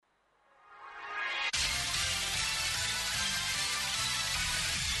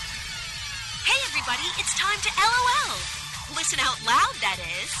everybody, it's time to LOL. Listen out loud, that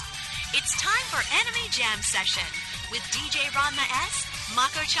is. It's time for Anime Jam Session with DJ Ranma S,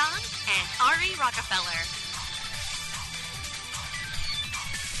 Mako-chan, and Ari Rockefeller.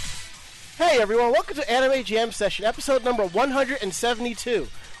 Hey everyone, welcome to Anime Jam Session, episode number 172.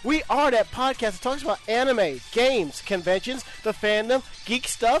 We are that podcast that talks about anime, games, conventions, the fandom, geek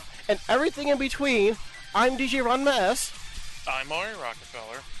stuff, and everything in between. I'm DJ Ranma S. I'm Ari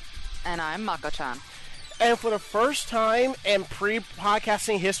Rockefeller. And I'm Mako-chan. And for the first time in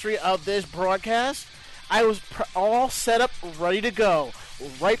pre-podcasting history of this broadcast, I was all set up, ready to go,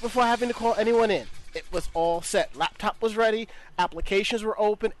 right before having to call anyone in. It was all set. Laptop was ready, applications were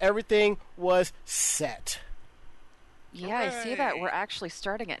open, everything was set. Yeah, Hooray. I see that. We're actually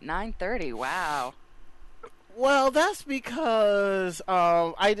starting at 9:30. Wow. Well, that's because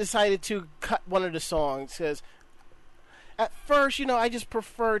I decided to cut one of the songs, because at first, I just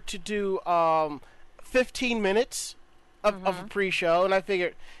preferred to do 15 minutes of a pre-show, and I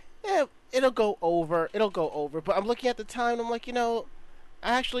figured, yeah, it'll go over. But I'm looking at the time, and I'm like,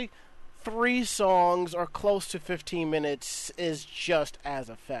 actually, 3 songs or close to 15 minutes is just as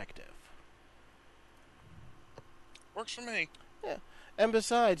effective. Works for me. Yeah, and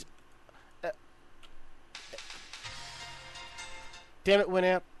besides, damn it,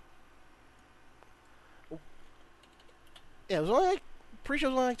 Winamp. Yeah, it was only pre-show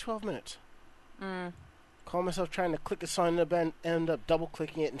was only like 12 minutes. Call myself trying to click the song and end up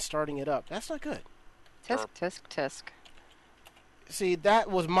double-clicking it and starting it up. That's not good. Tisk, tisk, tisk. See,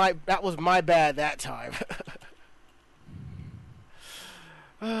 that was my bad that time.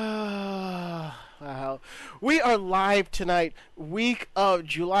 Wow. We are live tonight, week of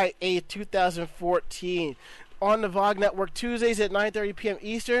July 8th, 2014, on the VOG Network, Tuesdays at 9:30 p.m.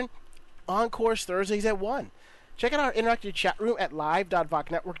 Eastern, Encores Thursdays at 1. Check out our interactive chat room at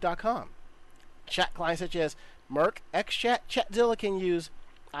live.vognetwork.com. Chat clients such as Merc, XChat, Chatzilla can use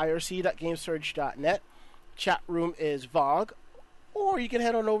irc.gamesurge.net. Chat room is VOG. Or you can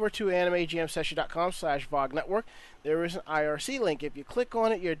head on over to animejamsession.com/VOG-network. There is an IRC link. If you click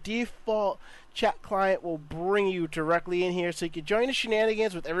on it, your default chat client will bring you directly in here so you can join the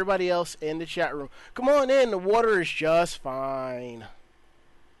shenanigans with everybody else in the chat room. Come on in. The water is just fine.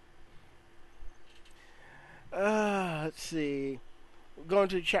 Let's see. Going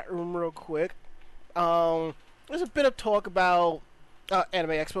to the chat room real quick. There's a bit of talk about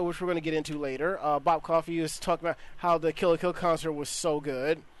Anime Expo, which we're going to get into later. Bob Coffey is talking about how the Kill la Kill concert was so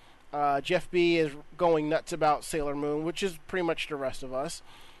good. Jeff B is going nuts about Sailor Moon, which is pretty much the rest of us.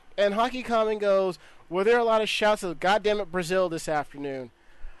 And Hockey Common goes, were there a lot of shouts of "Goddammit Brazil" this afternoon?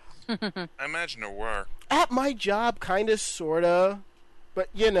 I imagine there were. At my job, kinda, sorta. But,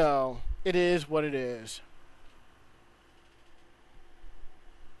 it is what it is.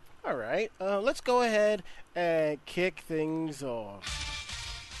 Alright, let's go ahead and kick things off.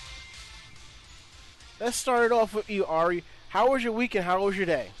 Let's start it off with you, Ari. How was your weekend? How was your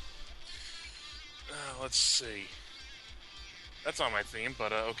day? Let's see. That's not my theme,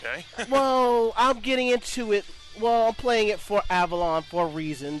 but okay. Well, I'm getting into it. Well, I'm playing it for Avalon for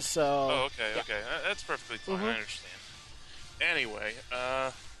reasons, so... Oh, okay, yeah. Okay. That's perfectly fine, I understand. Anyway,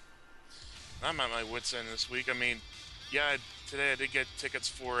 I'm at my wit's end this week. I mean, yeah, today I did get tickets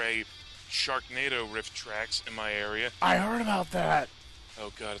for a Sharknado Rift tracks in my area. I heard about that.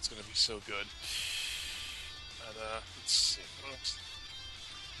 Oh god, it's gonna be so good. But, let's see, folks.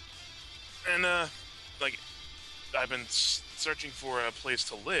 And, I've been searching for a place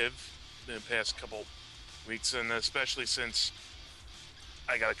to live in the past couple weeks, and especially since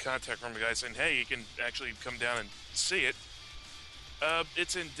I got a contact from a guy saying, hey, you can actually come down and see it.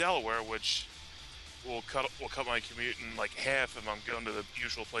 It's in Delaware, which will cut my commute in like half if I'm going to the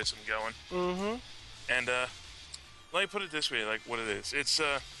usual place I'm going. Mm-hmm. And let me put it this way, like what it is. It's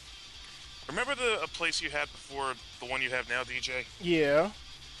remember a place you had before the one you have now, DJ? Yeah.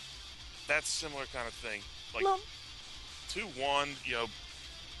 That's similar kind of thing. Like No. 2-1,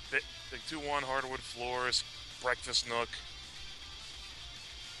 the 2-1 hardwood floors, breakfast nook.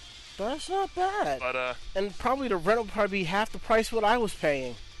 That's not bad. But and probably the rent will probably be half the price what I was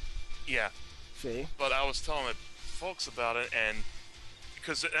paying. yeah. See? But I was telling the folks about it, and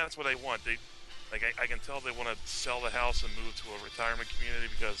because that's what they want. They, I can tell they want to sell the house and move to a retirement community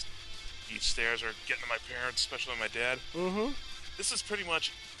because these stairs are getting to my parents, especially my dad. Mm-hmm. This is pretty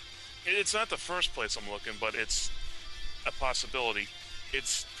much. It's not the first place I'm looking, but it's a possibility.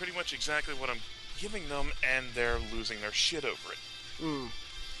 It's pretty much exactly what I'm giving them, and they're losing their shit over it.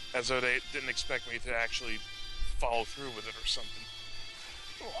 As though they didn't expect me to actually follow through with it or something.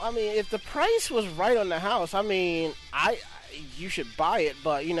 I mean, if the price was right on the house, I mean, you should buy it,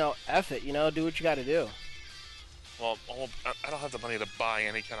 but F it, do what you got to do. Well, I don't have the money to buy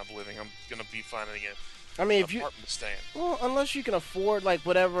any kind of living. I'm gonna be finding it. I mean, An apartment to stay in. well, unless you can afford like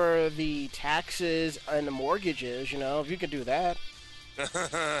whatever the taxes and the mortgage is, if you can do that.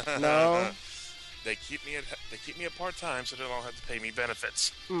 No. They keep me at part time so they don't have to pay me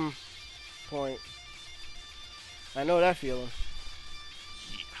benefits. Point. I know that feeling.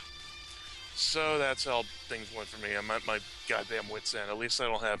 Yeah. So that's how things went for me. I'm at my goddamn wit's end. At least I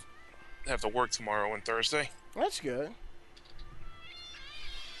don't have to work tomorrow and Thursday. That's good.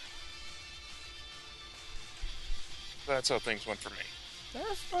 That's how things went for me.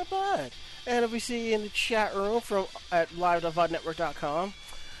 That's not bad. And if we see you in the chat room at live.vodnetwork.com,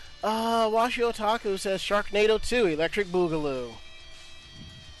 Washi Otaku says Sharknado 2, Electric Boogaloo.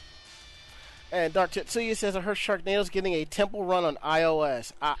 And Dark Tetsuya says, I heard Sharknado's getting a temple run on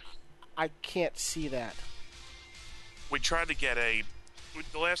iOS. I can't see that. We tried to get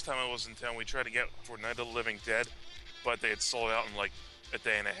the last time I was in town, we tried to get for Night of the Living Dead, but they had sold out in like a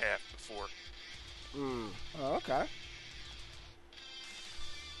day and a half before. Oh, okay.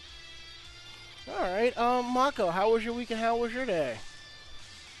 Alright, Mako, how was your weekend? How was your day?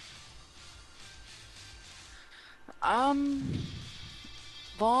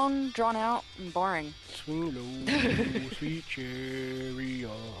 Long, drawn out, and boring. Swing low, sweet chariot.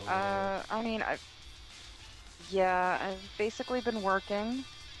 I mean, I've basically been working.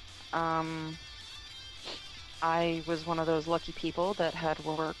 I was one of those lucky people that had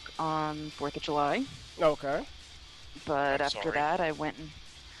work on 4th of July. Okay. But I'm after sorry. that, I went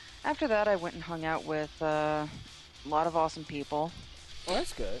and hung out with a lot of awesome people. Well,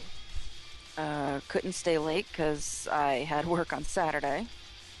 that's good. Couldn't stay late because I had work on Saturday.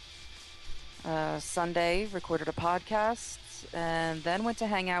 Sunday, recorded a podcast, and then went to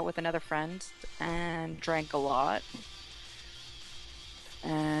hang out with another friend and drank a lot.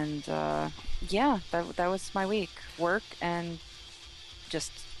 And yeah, that was my week. Work and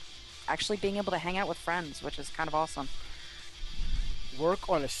just actually being able to hang out with friends, which is kind of awesome. Work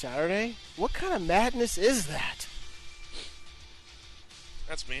on a Saturday? What kind of madness is that?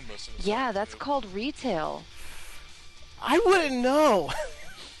 That's me most of the time. Yeah, that's too. called retail. I wouldn't know.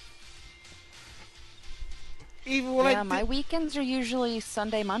 Even when Yeah, my weekends are usually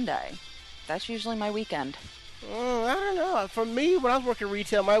Sunday, Monday. That's usually my weekend. I don't know. For me, when I was working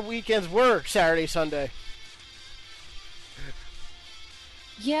retail, my weekends were Saturday, Sunday.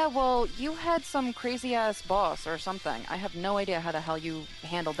 Yeah, well, you had some crazy-ass boss or something. I have no idea how the hell you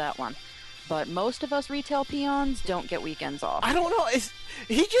handled that one. But most of us retail peons don't get weekends off. I don't know.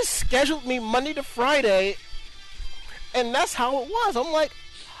 He just scheduled me Monday to Friday, and that's how it was. I'm like,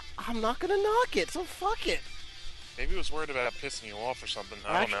 I'm not going to knock it, so fuck it. Maybe he was worried about pissing you off or something.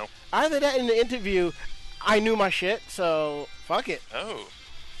 I don't know. Either that in the interview, I knew my shit, so fuck it. Oh.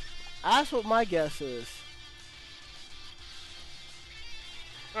 That's what my guess is.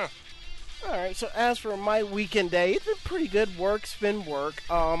 Huh. Alright, so as for my weekend day, it's been pretty good. Work's been work.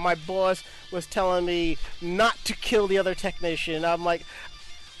 My boss was telling me not to kill the other technician. I'm like,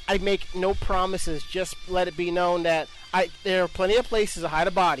 I make no promises. Just let it be known that there are plenty of places to hide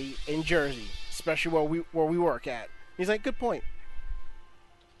a body in Jersey, especially where we work at. He's like, good point.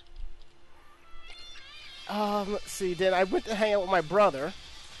 Let's see. Then I went to hang out with my brother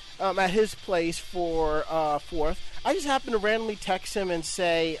at his place for 4th. I just happened to randomly text him and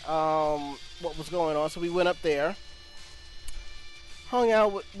say what was going on, so we went up there, hung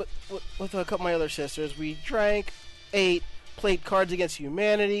out with a couple of my other sisters. We drank, ate, played Cards Against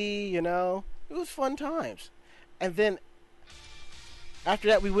Humanity, It was fun times. And then after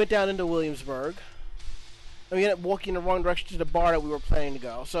that, we went down into Williamsburg, and we ended up walking in the wrong direction to the bar that we were planning to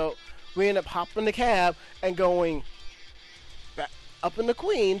go. So we ended up hopping the cab and going back up into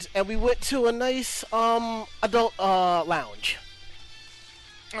Queens, and we went to a nice adult lounge.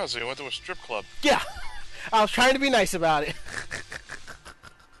 Oh, so you went to a strip club. Yeah, I was trying to be nice about it.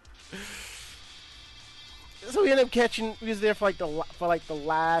 So we ended up we was there for like the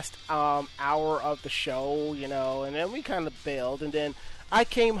last hour of the show, and then we kind of bailed, and then I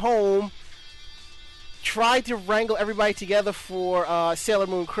came home, tried to wrangle everybody together for Sailor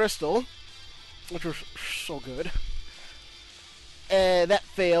Moon Crystal, which was so good. And that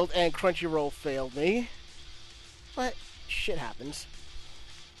failed, and Crunchyroll failed me. But shit happens.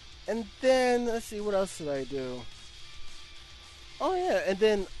 And then, let's see, what else did I do? Oh yeah, and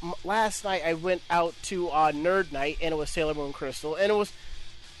then last night I went out to Nerd Night, and it was Sailor Moon Crystal, and it was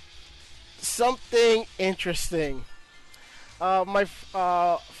something interesting. My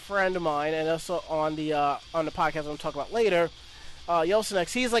friend of mine, and also on the podcast I'm going to talk about later,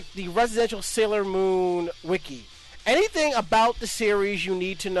 Yosenex, he's like the residential Sailor Moon wiki. Anything about the series you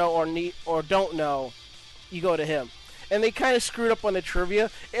need to know or don't know, you go to him. And they kind of screwed up on the trivia.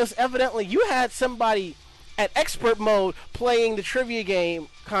 It was evidently you had somebody at expert mode playing the trivia game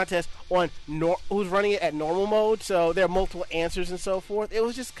contest on who's running it at normal mode, so there are multiple answers and so forth. It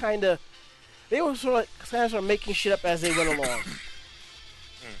was just they were sort of making shit up as they went along.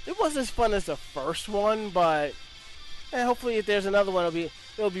 It wasn't as fun as the first one, but hopefully if there's another one,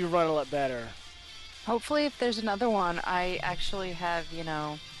 it'll be run a lot better. Hopefully if there's another one, I actually have,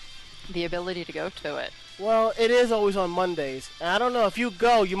 the ability to go to it. Well, it is always on Mondays. And I don't know, if you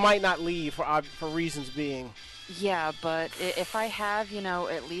go, you might not leave for reasons being. Yeah, but if I have,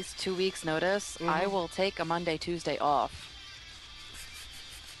 at least 2 weeks notice, I will take a Monday, Tuesday off.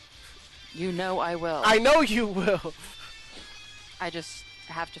 I will. I know you will. I just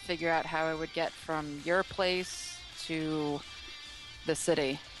have to figure out how I would get from your place to the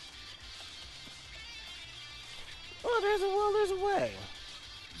city. Well, there's a way.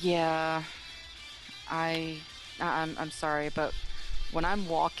 Yeah. I'm sorry, but when I'm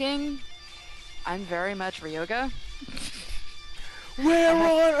walking, I'm very much Ryoga. Where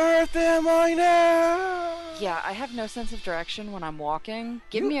on earth am I now? Yeah, I have no sense of direction when I'm walking.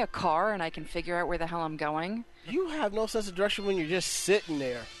 Give me a car and I can figure out where the hell I'm going. You have no sense of direction when you're just sitting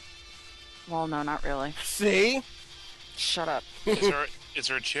there. Well, no, not really. See? Shut up. Is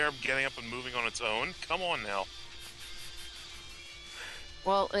there a chair getting up and moving on its own? Come on now.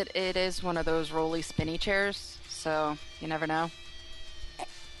 Well, it is one of those rolly spinny chairs, so you never know.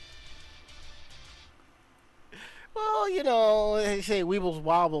 Well, they say weebles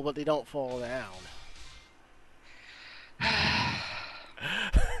wobble, but they don't fall down.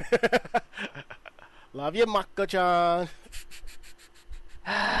 Love you, Mako-chan.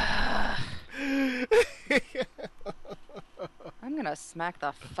 I'm gonna smack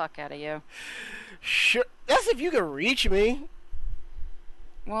the fuck out of you. Sure. That's if you can reach me.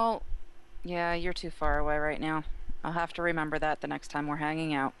 Well, yeah, you're too far away right now. I'll have to remember that the next time we're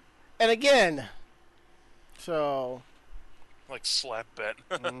hanging out. And again. So. Like slap bet.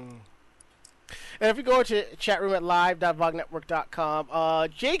 And if you go to chatroom at live.vognetwork.com,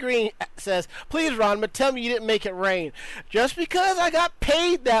 Jay Green says, please, Ron, but tell me you didn't make it rain. Just because I got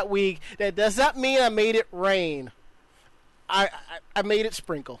paid that week, that does not mean I made it rain. I made it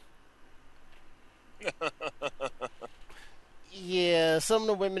sprinkle. Yeah, some of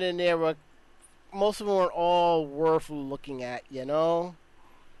the women in there most of them weren't all worth looking at,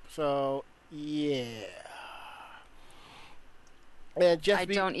 So, yeah. And Jeff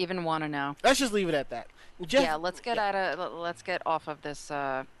don't even want to know. Let's just leave it at that. Yeah, let's get off of this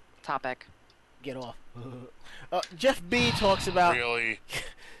topic. Get off. Jeff B talks about. Really?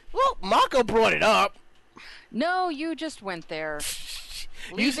 Well, Mako brought it up. No, you just went there.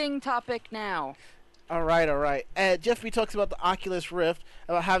 Leaving topic now. All right. Jeff B talks about the Oculus Rift,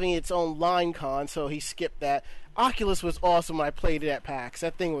 about having its own line con, so he skipped that. Oculus was awesome when I played it at PAX.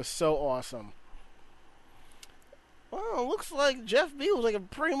 That thing was so awesome. Well, looks like Jeff B was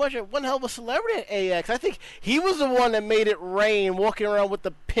pretty much one hell of a celebrity at AX. I think he was the one that made it rain, walking around with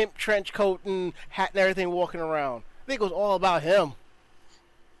the pimp trench coat and hat and everything, walking around. I think it was all about him.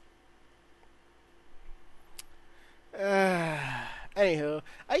 Anywho,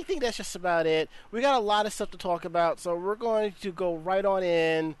 I think that's just about it. We got a lot of stuff to talk about, so we're going to go right on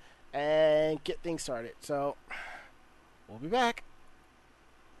in and get things started. So, we'll be back.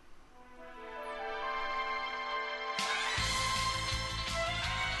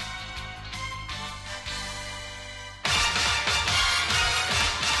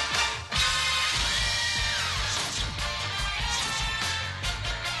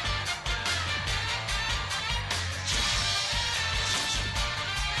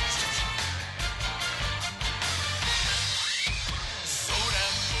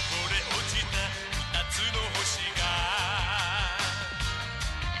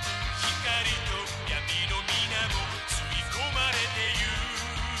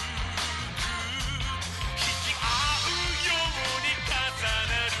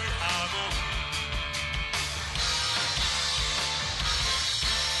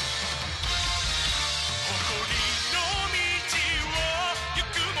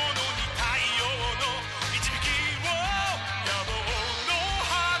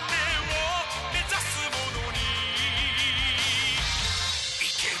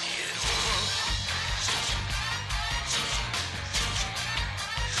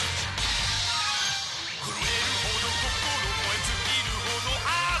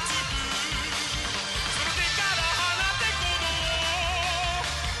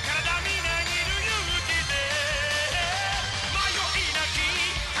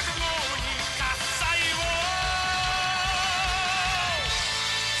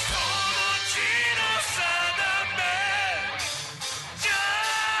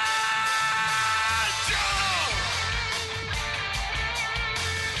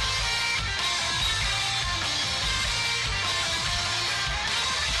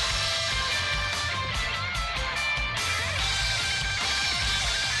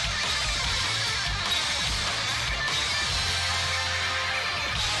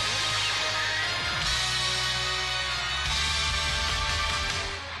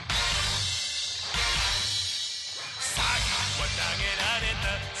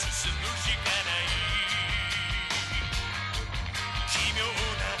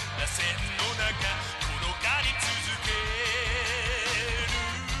 螺旋の中転がり続ける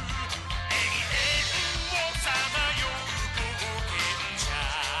永遠をさまよう冒険者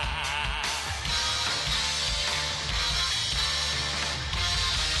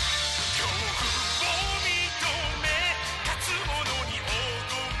恐怖を認め勝つ者に黄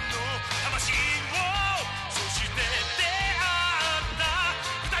金の魂をそして出会った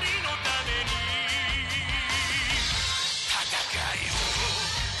二人のために戦いを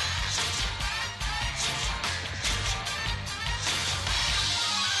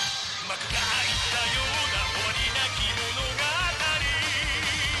幕が開いたような終わりなき物語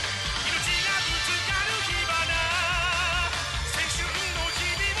命がぶつかる火花青春の日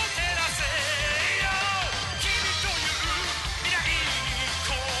々を照らせよ君という未来に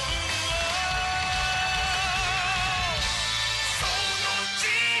幸運をその地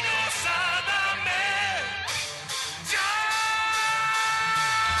の定めジョ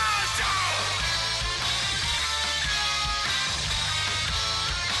ジョ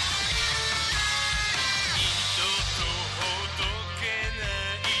二度とほどけな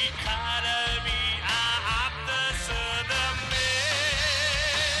い絡み合った定め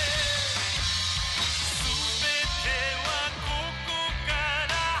すべてはここか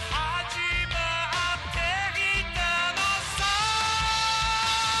ら始まっていたのさ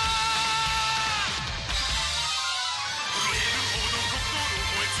震えるほど心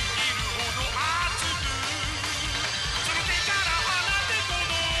燃え尽きるほど熱くその手から放てこ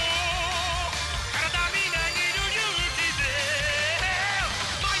の体みなぎる勇気で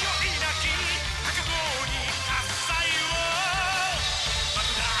迷いなき覚悟に喝采を幕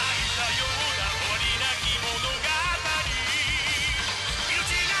が開いたような終わりなき物語命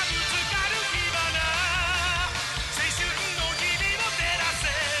がぶつかる火花青春の日々を照らせ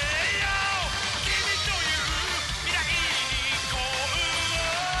よ君という未来に幸運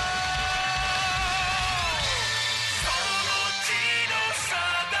をその地の定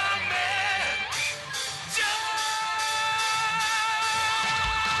めじゃ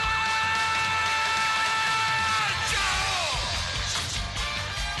じゃ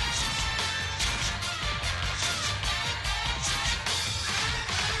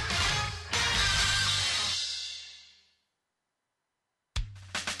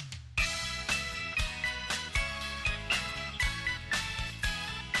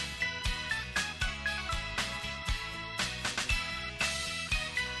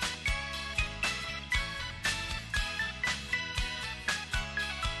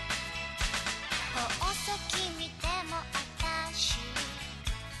宝石見てもあたし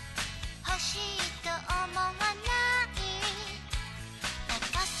欲しいと思わない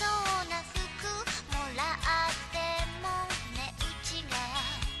高そうな服もらっても値打ちが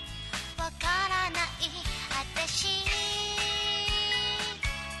わからないあたし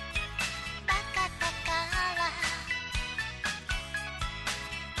バカだから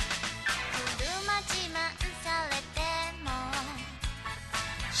車自慢されても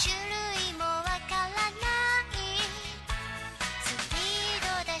種類もわからないスピー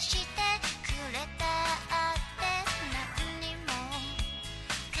ド出してくれたって何にも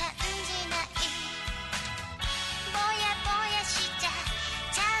感じないぼやぼやしちゃ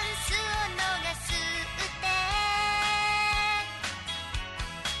チャンスを逃すって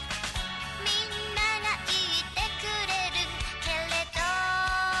みんなが言ってくれるけれど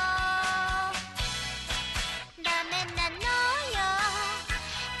ダメなのよ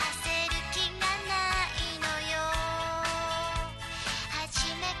焦る気がないのよ初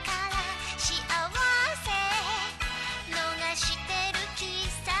めから幸せ逃してる気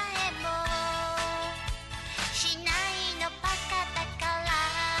さえもしないのバカだから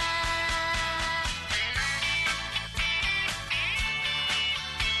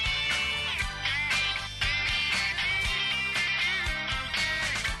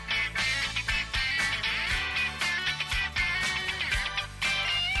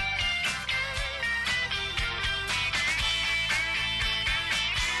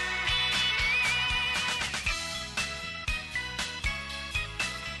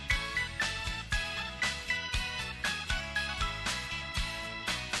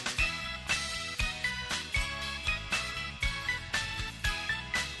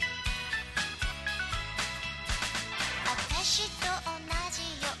私と同じ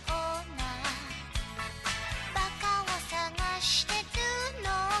ようなバカを探してるの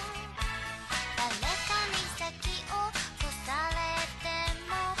誰かに先を越されて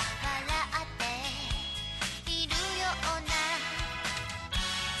も笑っているような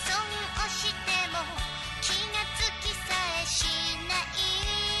損をしても気がつきさえしない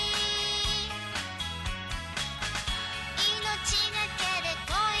命がけで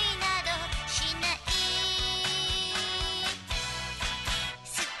恋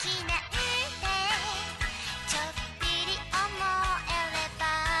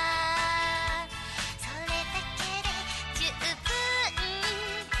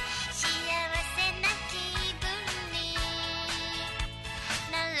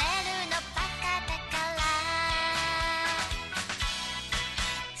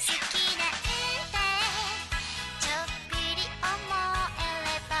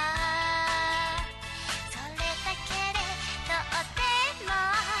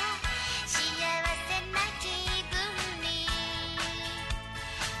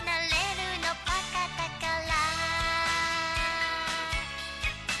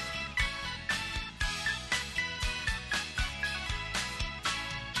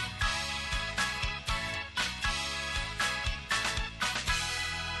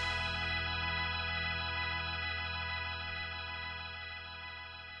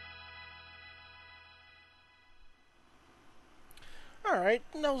All right,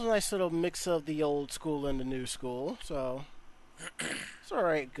 that was a nice little mix of the old school and the new school, so it's all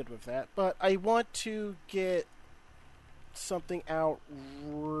right, good with that. But I want to get something out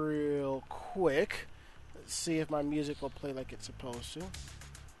real quick. Let's see if my music will play like it's supposed to.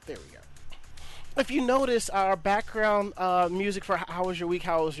 There we go. If you notice, our background music for How Was Your Week,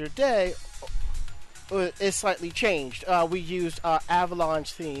 How Was Your Day is slightly changed. We used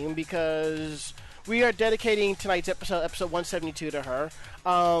Avalon's theme because we are dedicating tonight's episode 172, to her.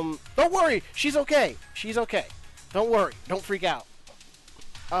 Don't worry, she's okay. She's okay. Don't worry. Don't freak out.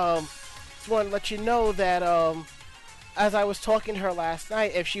 Just want to let you know that as I was talking to her last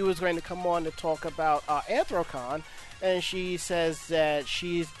night, if she was going to come on to talk about Anthrocon, and she says that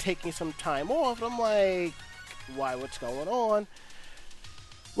she's taking some time off, I'm like, why? What's going on?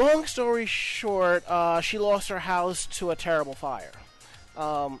 Long story short, she lost her house to a terrible fire.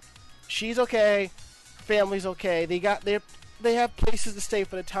 She's okay. Family's okay. They have places to stay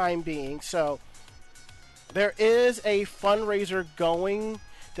for the time being. So there is a fundraiser going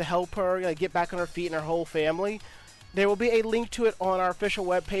to help her get back on her feet and her whole family. There will be a link to it on our official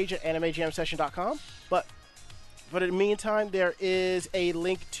webpage at animejamsession.com. But in the meantime, there is a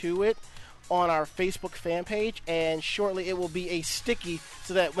link to it on our Facebook fan page, and shortly it will be a sticky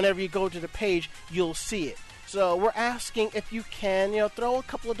so that whenever you go to the page, you'll see it. So we're asking if you can, throw a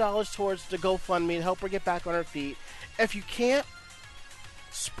couple of dollars towards the GoFundMe to help her get back on her feet. If you can't,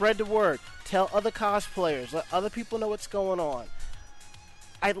 spread the word. Tell other cosplayers. Let other people know what's going on.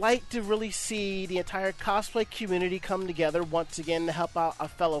 I'd like to really see the entire cosplay community come together once again to help out a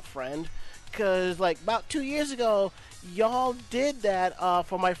fellow friend. Because, about 2 years ago, y'all did that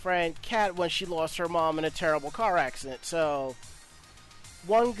for my friend Kat when she lost her mom in a terrible car accident. So,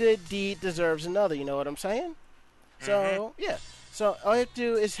 one good deed deserves another, you know what I'm saying? So, yeah. So, all you have to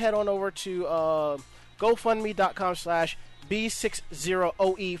do is head on over to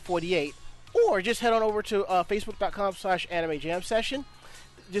GoFundMe.com/B60OE48, or just head on over to Facebook.com/AnimeJamSession.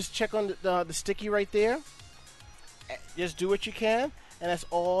 Just check on the sticky right there. Just do what you can, and that's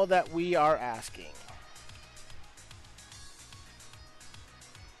all that we are asking.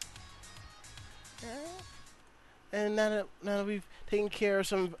 And now that we've taken care of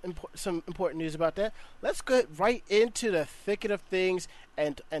some important news about that, let's get right into the thicket of things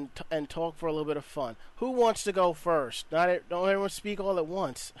and talk for a little bit of fun. Who wants to go first? Don't everyone speak all at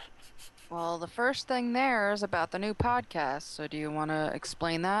once. Well, the first thing there is about the new podcast, so do you want to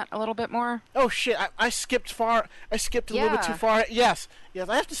explain that a little bit more? Oh, shit, I skipped far. I skipped a little bit too far. Yes,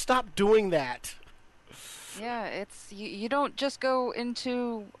 I have to stop doing that. Yeah, it's you don't just go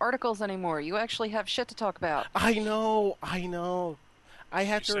into articles anymore. You actually have shit to talk about. I know. I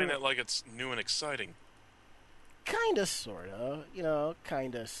have You're saying it like it's new and exciting. Kinda, sorta.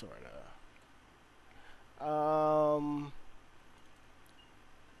 Kinda, sorta.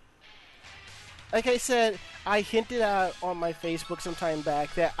 Like I said, I hinted out on my Facebook some time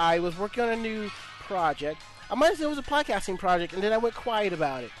back that I was working on a new project. I might have said it was a podcasting project, and then I went quiet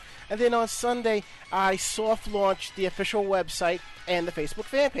about it. And then on Sunday, I soft launched the official website and the Facebook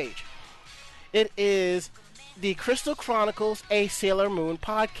fan page. It is the Crystal Chronicles, a Sailor Moon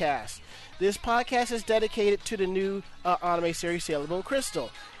podcast. This podcast is dedicated to the new anime series Sailor Moon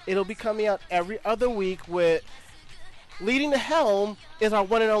Crystal. It'll be coming out every other week with leading the helm is our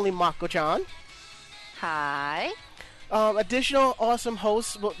one and only Mako-chan. Hi. Additional awesome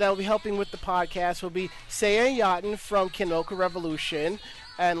hosts that will be helping with the podcast will be Seiya Yaten from Kinoka Revolution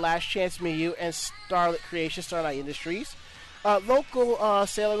and Last Chance Miyu and Starlit Creation, Starlight Industries. Local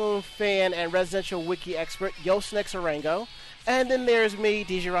Sailor Moon fan and residential wiki expert Yosunex Arango. And then there's me,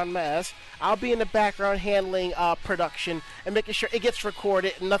 DJ Ranma S. I'll be in the background handling production and making sure it gets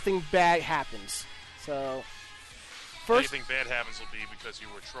recorded and nothing bad happens. So, first, anything bad happens will be because you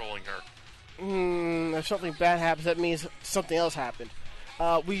were trolling her. If something bad happens, that means something else happened.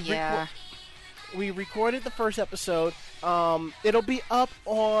 We recorded the first episode. It'll be up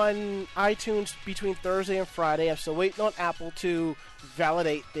on iTunes between Thursday and Friday. I'm still waiting on Apple to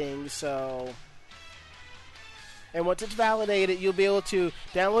validate things. So, and once it's validated, you'll be able to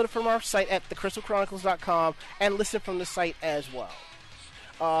download it from our site at thecrystalchronicles.com and listen from the site as well.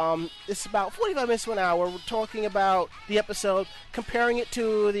 It's about 45 minutes to an hour. We're talking about the episode, comparing it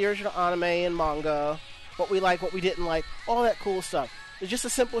to the original anime and manga, what we like, what we didn't like, all that cool stuff. It's just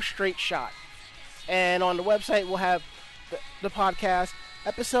a simple, straight shot. And on the website, we'll have the podcast,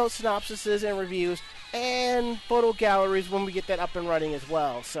 episode synopsises and reviews, and photo galleries when we get that up and running as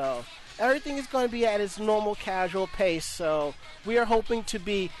well. So everything is going to be at its normal, casual pace. So we are hoping to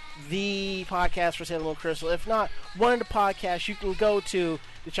be the podcast for Sailor Moon Crystal. If not, one of the podcasts you can go to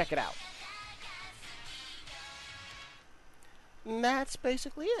check it out. And that's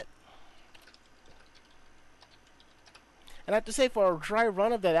basically it. And I have to say, for a dry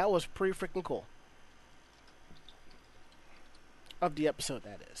run of that was pretty freaking cool. Of the episode,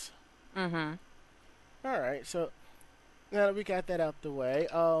 that is. Mm-hmm. Alright, so now that we got that out the way,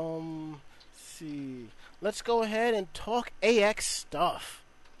 let's see. Let's go ahead and talk AX stuff.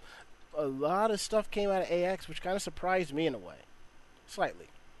 A lot of stuff came out of AX, which kind of surprised me in a way. Slightly.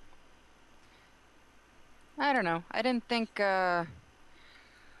 I don't know. I didn't think it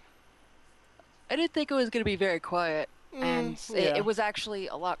was going to be very quiet. And yeah. it was actually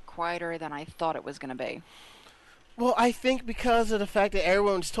a lot quieter than I thought it was going to be. Well, I think because of the fact that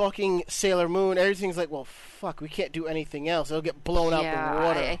everyone's talking Sailor Moon, everything's like, well, fuck, we can't do anything else. It'll get blown out the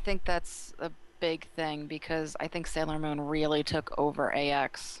water. I think that's a big thing because I think Sailor Moon really took over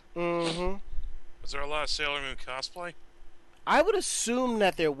AX. Mm-hmm. Was there a lot of Sailor Moon cosplay? I would assume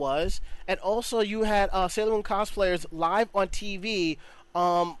that there was. And also you had Sailor Moon cosplayers live on TV.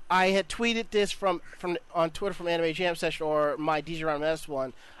 I had tweeted this from on Twitter from Anime Jam Session or my DJ Ron S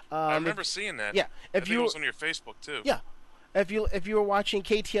one. I remember seeing that. Yeah, I think it was on your Facebook too. Yeah, if you were watching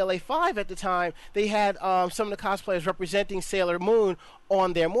KTLA 5 at the time, they had some of the cosplayers representing Sailor Moon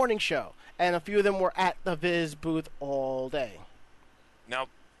on their morning show, and a few of them were at the Viz booth all day. Now,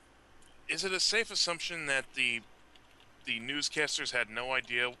 is it a safe assumption that the newscasters had no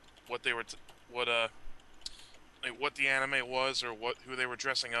idea what they were what the anime was or who they were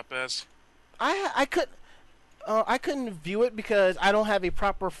dressing up as? I couldn't view it because I don't have a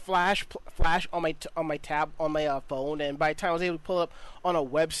proper flash on my tab on my phone, and by the time I was able to pull it up on a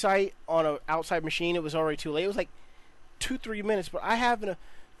website on an outside machine, it was already too late. It was like 2-3 minutes, but I have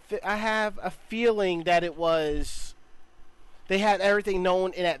a feeling that it was they had everything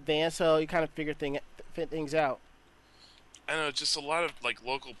known in advance, so you kind of figure things out. I know, just a lot of like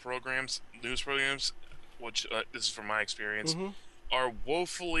local programs, news programs, which this is from my experience, are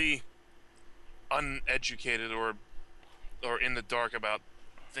woefully uneducated or in the dark about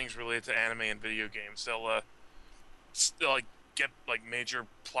things related to anime and video games. They'll like get like major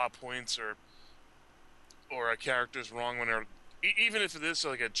plot points or a character's wrong when they're even if it is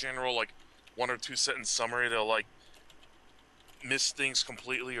like a general like 1 or 2 sentence summary, they'll like miss things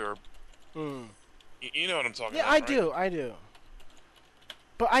completely or you know what I'm talking about. Yeah, I do.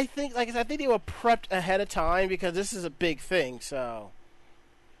 But I think I think they were prepped ahead of time because this is a big thing, so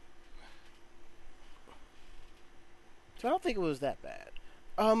I don't think it was that bad.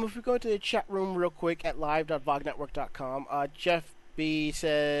 If we go to the chat room real quick at live.vognetwork.com, Jeff B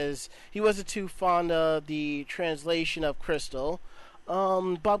says he wasn't too fond of the translation of Crystal.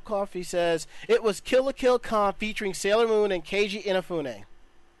 Bob Coffey says it was Kill la Kill Con featuring Sailor Moon and Keiji Inafune.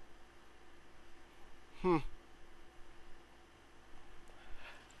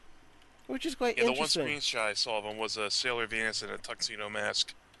 Which is quite interesting. The one screenshot I saw of him was a Sailor Venus in a tuxedo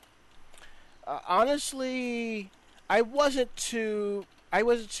mask. Honestly, I wasn't too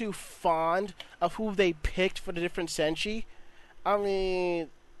fond of who they picked for the different Senshi. I mean,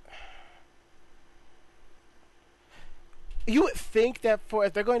 you would think that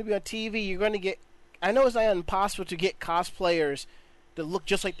if they're going to be on TV, you're going to get. I know it's not impossible to get cosplayers that look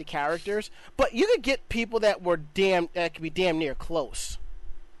just like the characters, but you could get people that could be damn near close.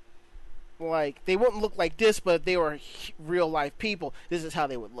 Like they wouldn't look like this, but if they were real life people, this is how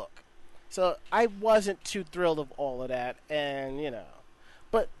they would look. So I wasn't too thrilled of all of that, and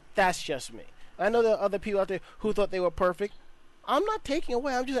but that's just me. I know there are other people out there who thought they were perfect. I'm not taking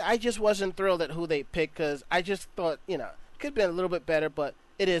away. I just wasn't thrilled at who they picked because I just thought it could have been a little bit better, but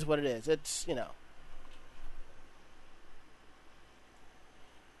it is what it is. It's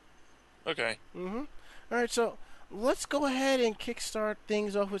Okay. All right, so let's go ahead and kickstart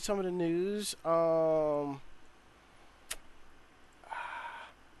things off with some of the news.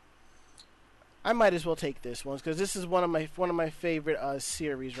 I might as well take this one because this is one of my favorite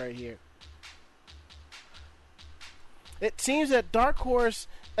series right here. It seems that Dark Horse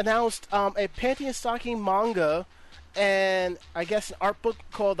announced a Pantheon stocking manga and I guess an art book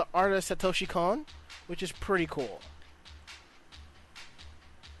called The Art of Satoshi Kon, which is pretty cool.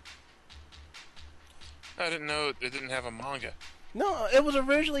 I didn't know it didn't have a manga. No, it was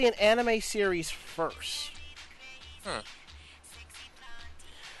originally an anime series first. Huh.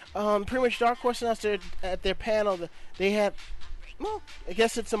 Pretty much Dark Horse announced at their panel that they had. Well, I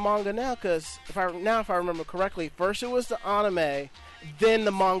guess it's a manga now because if I remember correctly, first it was the anime, then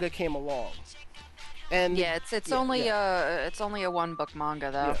the manga came along. And yeah, it's only a 1-book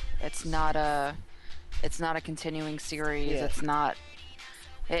manga though. Yeah. It's not a continuing series. Yeah.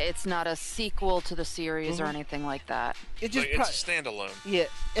 It's not a sequel to the series or anything like that. It just it's a standalone. Yeah.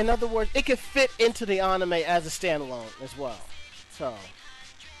 In other words, it could fit into the anime as a standalone as well.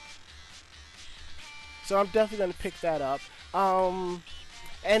 So I'm definitely going to pick that up.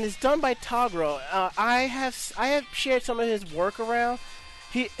 And it's done by Tagro. I have shared some of his work around.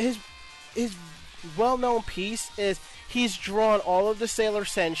 His well-known piece is he's drawn all of the Sailor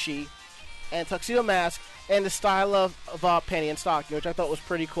Senshi and Tuxedo Mask and the style of Panty and Stocking, which I thought was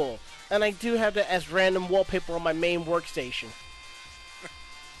pretty cool. And I do have that as random wallpaper on my main workstation.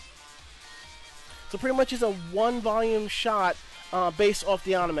 So pretty much it's a one-volume shot based off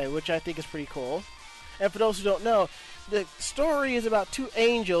the anime, which I think is pretty cool. And for those who don't know, the story is about two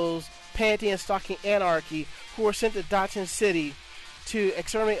angels, Panty and Stocking Anarchy, who are sent to Dachin City to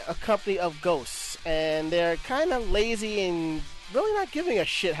exterminate a company of ghosts. And they're kind of lazy and really not giving a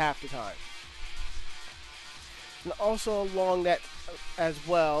shit half the time. And also along that as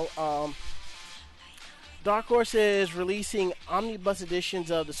well, Dark Horse is releasing omnibus editions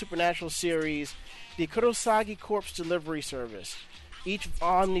of the Supernatural series, the Kurosagi Corpse Delivery Service. Each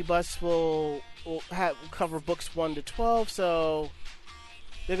omnibus will cover books 1 to 12, so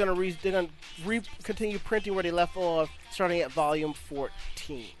they're gonna continue printing where they left off, starting at volume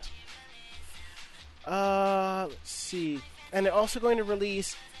 14. Let's see, and they're also going to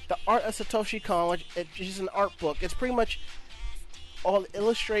release The Art of Satoshi Kon, which is an art book. It's pretty much all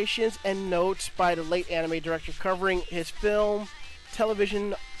illustrations and notes by the late anime director covering his film,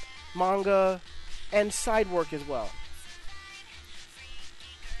 television, manga, and side work as well.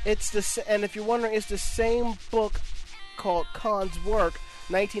 And if you're wondering, it's the same book called Kon's Work,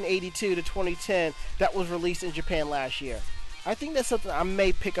 1982 to 2010, that was released in Japan last year. I think that's something I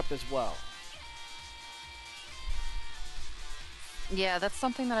may pick up as well. Yeah, that's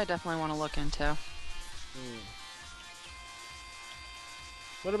something that I definitely want to look into.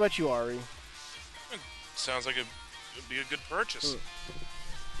 What about you, Ari? Sounds like it'd be a good purchase.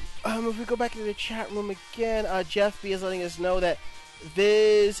 If we go back into the chat room again, Jeff B is letting us know that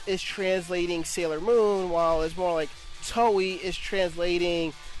Viz is translating Sailor Moon, while it's more like Toei is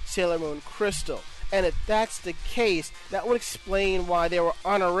translating Sailor Moon Crystal. And if that's the case, that would explain why there were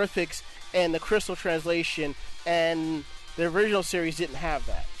honorifics in the Crystal translation, and the original series didn't have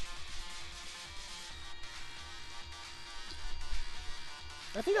that.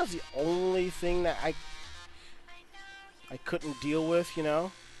 I think that was the only thing that I couldn't deal with, you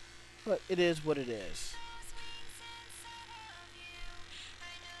know? But it is what it is.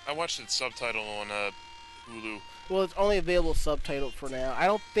 I watched it subtitled on Hulu. Well, it's only available subtitled for now. I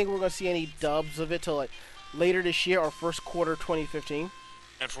don't think we're going to see any dubs of it till like later this year or first quarter 2015.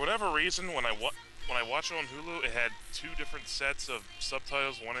 And for whatever reason, when I watched it on Hulu, it had two different sets of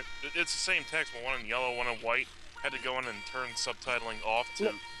subtitles. It's the same text, but one in yellow, one in white. Had to go in and turn subtitling off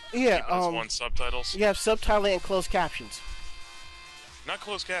to keep it as one subtitles. You have subtitling and closed captions. Not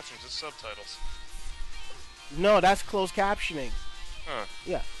closed captions, just subtitles. No, that's closed captioning. Huh.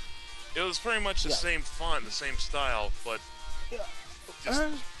 Yeah. It was pretty much the same font, the same style, but just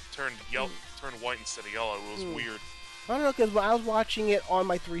turned white instead of yellow. It was weird. I don't know, because when I was watching it on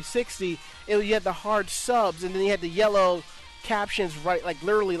my 360, you had the hard subs, and then you had the yellow captions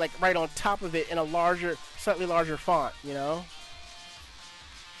literally right on top of it in a slightly larger font, you know?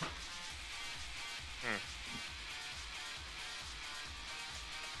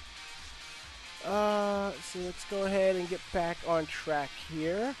 So let's go ahead and get back on track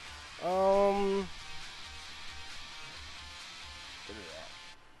here.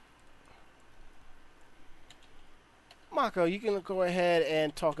 Mako, you can go ahead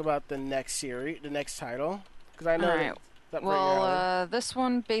and talk about the next series, the next title, because I know. All right. Well, this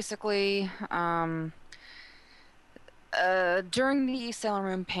one basically, during the Sailor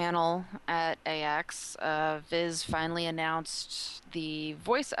Moon panel at AX, Viz finally announced the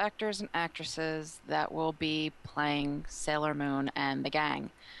voice actors and actresses that will be playing Sailor Moon and the gang.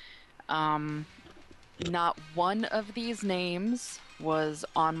 Not one of these names was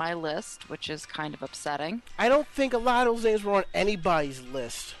on my list, which is kind of upsetting. I don't think a lot of those names were on anybody's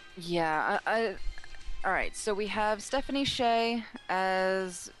list. Yeah, all right, so we have Stephanie Sheh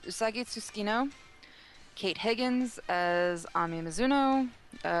as Usagi Tsukino, Kate Higgins as Ami Mizuno,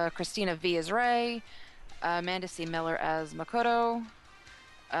 Christina V as Rei, Amanda C. Miller as Makoto,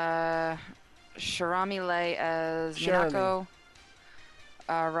 Shirami Lei as Minako,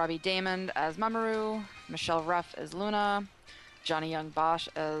 Robbie Damon as Mamoru, Michelle Ruff as Luna, Johnny Young Bosch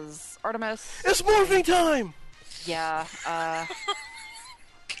as Artemis. It's morphing time! Yeah. God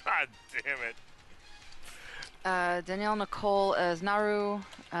damn it. Danielle Nicole as Naru,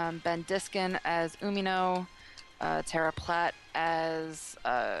 Ben Diskin as Umino, Tara Platt as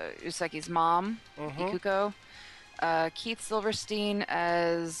Usagi's mom, Ikuko, Keith Silverstein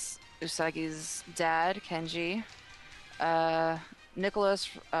as Usagi's dad, Kenji, Nicholas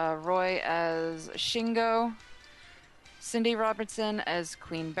Roy as Shingo, Cindy Robertson as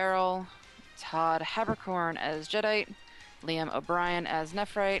Queen Beryl, Todd Habercorn as Jadeite, Liam O'Brien as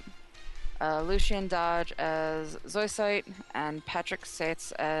Nephrite, Lucian Dodge as Zoisite, and Patrick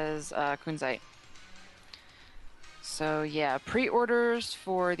Seitz as Kunzite. So yeah, pre-orders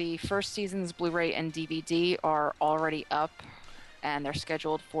for the first season's Blu-ray and DVD are already up, and they're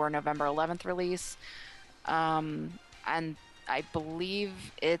scheduled for November 11th release. And I believe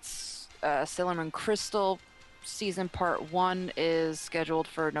it's Sailor Moon Crystal season part 1 is scheduled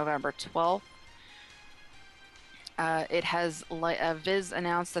for November 12th. It has Viz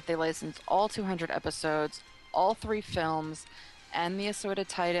announced that they licensed all 200 episodes, all 3 films, and the assorted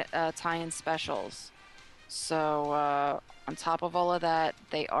tie-in specials. So on top of all of that,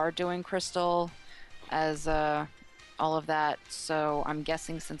 they are doing Crystal as all of that. So I'm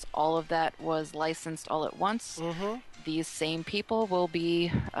guessing since all of that was licensed all at once, these same people will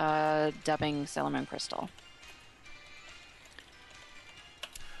be dubbing Sailor Moon Crystal.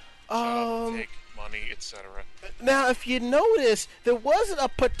 Take money, etc. Now, if you notice, there wasn't a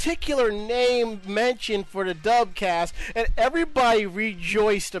particular name mentioned for the dub cast, and everybody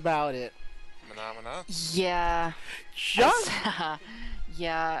rejoiced about it. Phenomena. Yeah. Just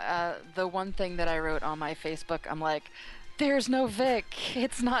Yeah, the one thing that I wrote on my Facebook, I'm like, there's no Vic.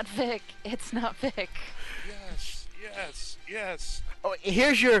 It's not Vic. It's not Vic. Yes, yes, yes. oh,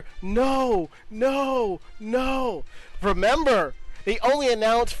 here's your no. Remember, they only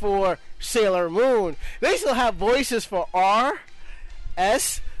announced for Sailor Moon. They still have voices for R,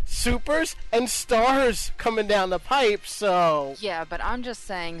 S, Supers, and Stars coming down the pipe, so... Yeah, but I'm just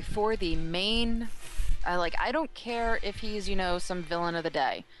saying, for the main... I don't care if he's, some villain of the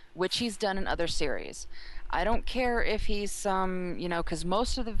day, which he's done in other series. I don't care if he's some, because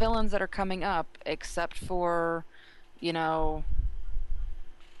most of the villains that are coming up, except for, oh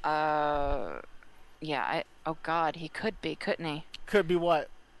God, he could be, couldn't he? Could be what?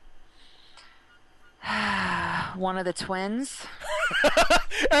 One of the twins.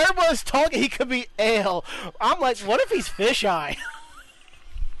 Everyone's talking he could be Ale. I'm like, what if he's Fisheye?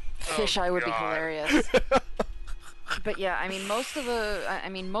 Fisheye would be God. hilarious. But yeah, most of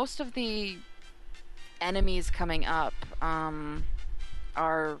the enemies coming up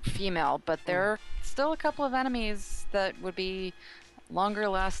are female, but there are still a couple of enemies that would be longer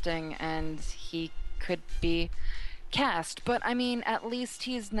lasting, and he could be cast. But at least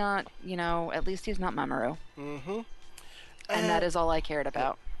he's not, Mamoru. And that is all I cared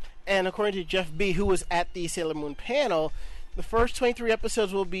about. And according to Jeff B., who was at the Sailor Moon panel, the first 23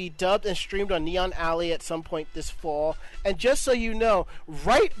 episodes will be dubbed and streamed on Neon Alley at some point this fall. And just so you know,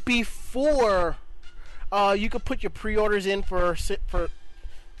 right before you could put your pre-orders in for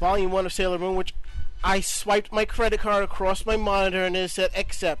Volume 1 of Sailor Moon, which I swiped my credit card across my monitor and it said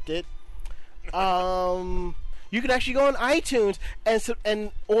accepted. You could actually go on iTunes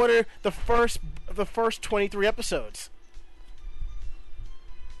and order the first 23 episodes.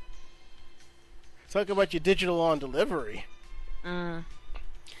 Talk about your digital on delivery. The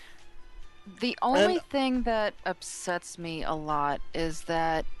only thing that upsets me a lot is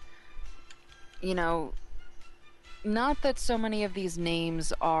that, not that so many of these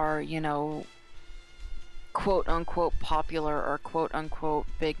names are, quote unquote popular or quote unquote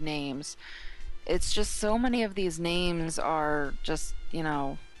big names. It's just so many of these names are just,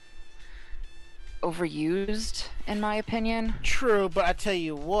 overused, in my opinion. True, but I tell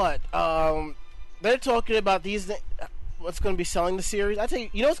you what, they're talking about what's going to be selling the series. I tell you,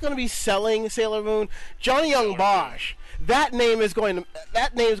 what's going to be selling Sailor Moon? Johnny Young Bosch. That name is going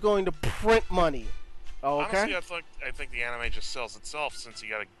to print money. Oh, okay. Honestly, I think the anime just sells itself since you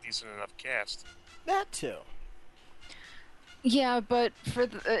got a decent enough cast. That too. Yeah, but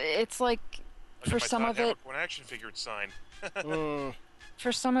it's like for some of it, when action figure sign.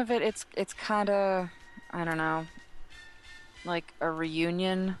 For some of it, it's kind of, I don't know, like a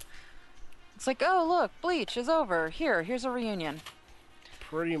reunion. It's like, oh look, Bleach is over. Here's a reunion.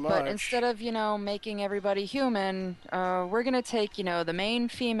 Pretty much. But instead of making everybody human, we're gonna take the main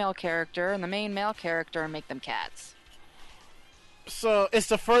female character and the main male character and make them cats. So it's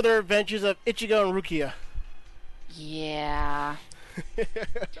the further adventures of Ichigo and Rukia. Yeah.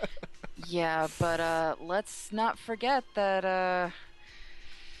 Yeah, but let's not forget that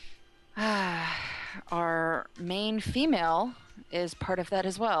our main female is part of that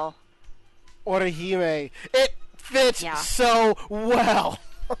as well. Orihime. It fits so well.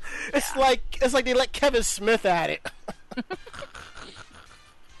 It's like they let Kevin Smith at it.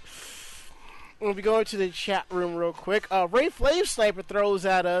 We'll be going to the chat room real quick. Ray Flame Sniper throws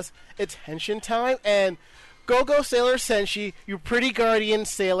at us, it's Henshin time, and Go Sailor Senshi, you pretty guardian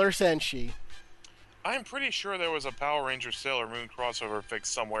Sailor Senshi. I'm pretty sure there was a Power Ranger Sailor Moon crossover fix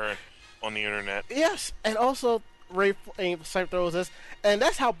somewhere on the internet. Yes, and also Ray throws this, and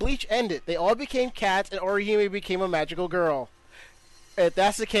that's how Bleach ended. They all became cats, and Orihime became a magical girl. If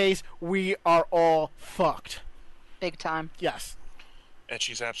that's the case, we are all fucked. Big time. Yes. And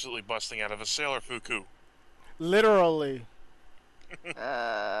she's absolutely busting out of a Sailor Fuku. Literally.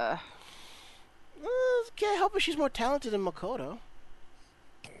 Uh, Can't help it, she's more talented than Makoto.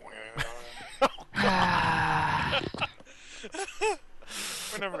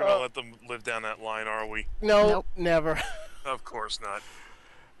 We're never going to let them live down that line, are we? No, Nope. never. Of course not.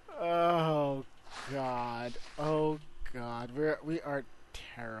 Oh, God. Oh, God. We are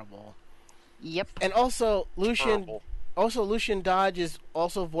terrible. yep. And also, Terrible. Lucian Dodge is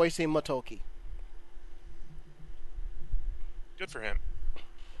also voicing Motoki. Good for him.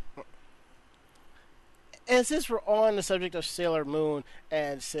 And since we're on the subject of Sailor Moon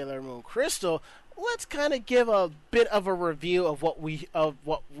and Sailor Moon Crystal, let's kind of give a bit of a review of what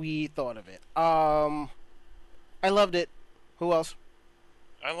we thought of it. I loved it. Who else?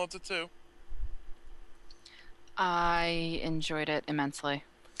 I loved it too. I enjoyed it immensely.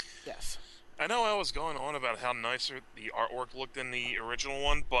 Yes. I know I was going on about how nicer the artwork looked in the original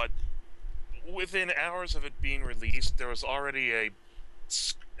one, but within hours of it being released, there was already a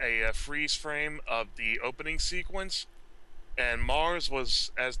freeze frame of the opening sequence, and Mars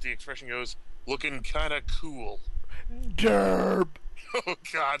was, as the expression goes, looking kind of cool. Derp. Oh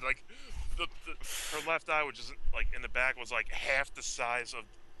God! Like her left eye, which is like in the back, was like half the size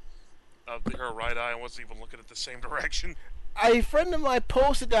of her right eye, and wasn't even looking at the same direction. A friend of mine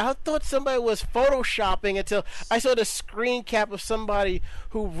posted that. I thought somebody was photoshopping until I saw the screen cap of somebody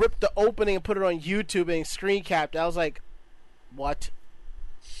who ripped the opening and put it on YouTube and screen capped. I was like, what?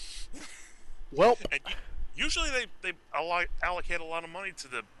 Well, And usually they allocate a lot of money to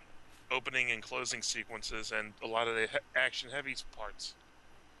the opening and closing sequences and a lot of the action-heavy parts.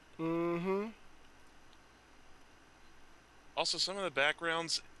 mm-hmm. Also, some of the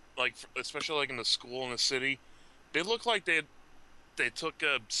backgrounds, like especially like in the school in the city, they look like they took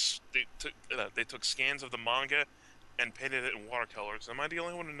scans of the manga and painted it in watercolors. Am I the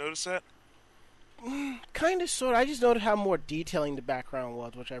only one to notice that? Kind of, sort of. I just noted how more detailing the background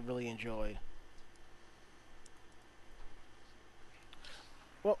was, which I really enjoyed.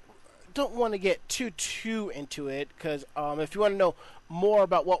 Well, don't want to get too into it, because if you want to know more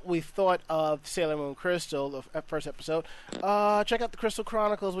about what we thought of Sailor Moon Crystal, the first episode, check out the Crystal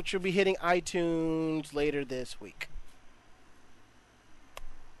Chronicles, which will be hitting iTunes later this week.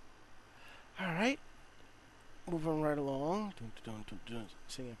 Alright. Moving right along.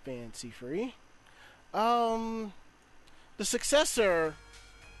 Singing fancy free. The successor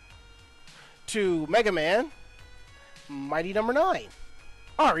to Mega Man, Mighty Number 9.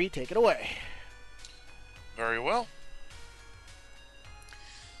 Ari, take it away. Very well.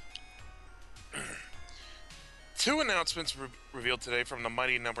 Two announcements revealed today from the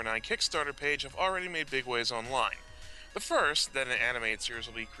Mighty Number 9 Kickstarter page have already made big waves online. The first, that an animated series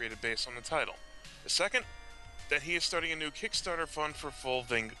will be created based on the title. The second, that he is starting a new Kickstarter fund for full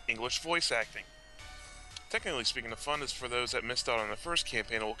English voice acting. Technically speaking, the fund is for those that missed out on the first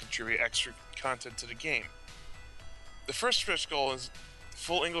campaign and will contribute extra content to the game. The first stretch goal is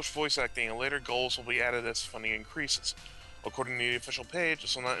full English voice acting, and later goals will be added as funding increases. According to the official page,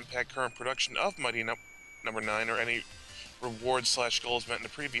 this will not impact current production of Mighty Number 9 or any rewards/goals met in the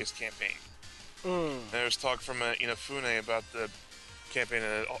previous campaign. There's talk from Inafune about the campaign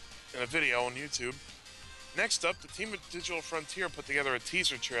in a video on YouTube. Next up, the team at Digital Frontier put together a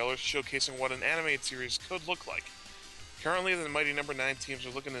teaser trailer showcasing what an animated series could look like. Currently, the Mighty Number 9 teams are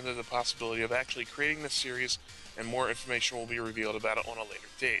looking into the possibility of actually creating the series, and more information will be revealed about it on a later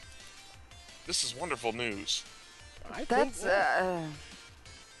date. This is wonderful news.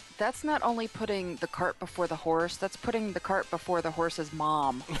 That's not only putting the cart before the horse, that's putting the cart before the horse's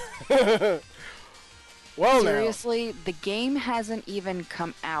mom. Well, Seriously, the game hasn't even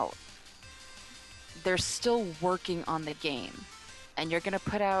come out. They're still working on the game. And you're going to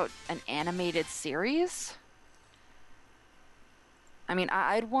put out an animated series? I mean,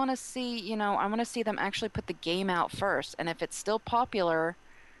 I'd want to see, I want to see them actually put the game out first. And if it's still popular,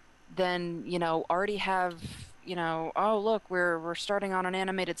 then, already have, oh, look, we're starting on an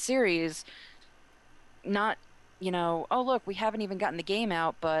animated series. Not, oh, look, we haven't even gotten the game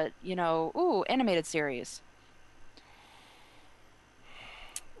out, but, ooh, animated series.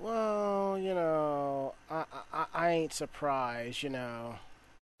 Well, I ain't surprised,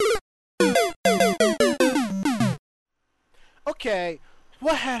 Okay,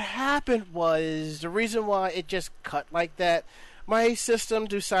 what had happened was the reason why it just cut like that. My system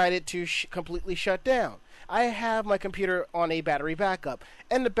decided to completely shut down. I have my computer on a battery backup,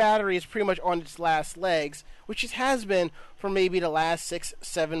 and the battery is pretty much on its last legs, which it has been for maybe the last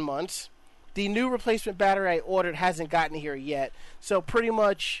 6-7 months. The new replacement battery I ordered hasn't gotten here yet, so pretty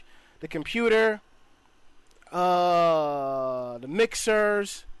much the computer, the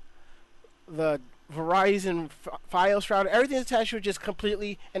mixers, the Verizon Fios router, everything attached to it just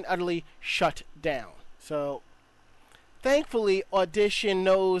completely and utterly shut down. So, thankfully, Audition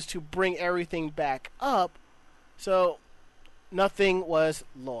knows to bring everything back up, so nothing was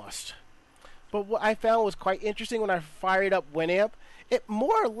lost. But what I found was quite interesting when I fired up Winamp, it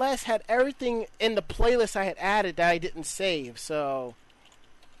more or less had everything in the playlist I had added that I didn't save, so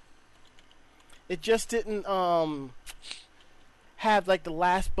it just didn't have like the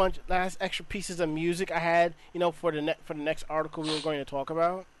last extra pieces of music I had, for the next article we were going to talk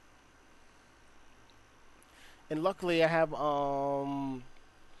about. And luckily I have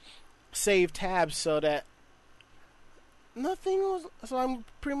saved tabs so that nothing was, so I'm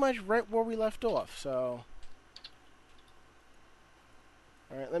pretty much right where we left off. So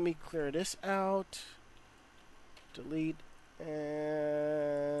alright, let me clear this out. Delete.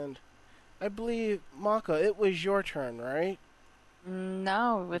 And I believe, Maka, it was your turn, right?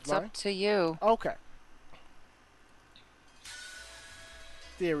 No, it's mine? up to you. Okay.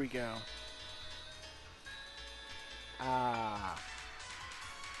 There we go.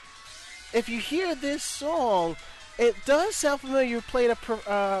 If you hear this song, it does sound familiar. You played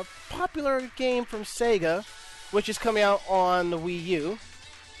a popular game from Sega, which is coming out on the Wii U.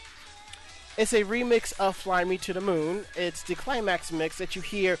 It's a remix of Fly Me to the Moon. It's the climax mix that you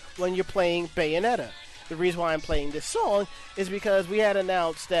hear when you're playing Bayonetta. The reason why I'm playing this song is because we had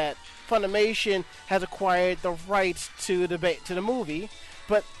announced that Funimation has acquired the rights to the movie,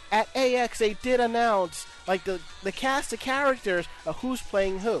 but at AX they did announce like the cast of characters of who's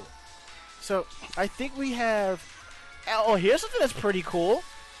playing who. So I think we have. Oh, here's something that's pretty cool.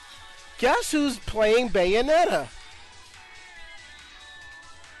 Guess who's playing Bayonetta?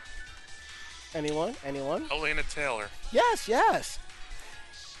 Anyone? Elena Taylor. Yes.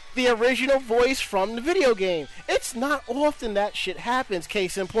 The original voice from the video game. It's not often that shit happens.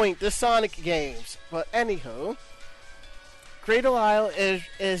 Case in point, the Sonic games. But anywho, Gretel Isle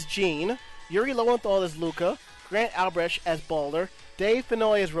is Jean, Yuri Lowenthal as Luca, Grant Albrecht as Balder, Dave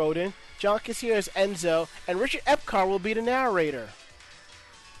Fennoy as Rodin, John Cassier as Enzo, and Richard Epcar will be the narrator.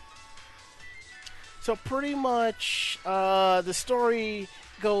 So pretty much, the story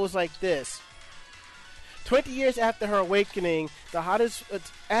goes like this. 20 years after her awakening, the hottest,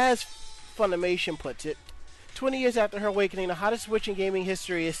 as Funimation puts it, 20 years after her awakening, the hottest witch in gaming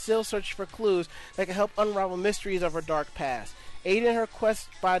history is still searching for clues that can help unravel mysteries of her dark past. Aided in her quest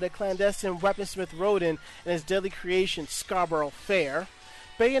by the clandestine weaponsmith Rodin and his deadly creation, Scarborough Fair,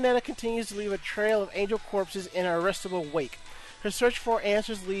 Bayonetta continues to leave a trail of angel corpses in her arrestable wake. Her search for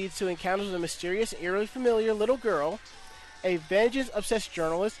answers leads to encounters with a mysterious and eerily familiar little girl, a vengeance-obsessed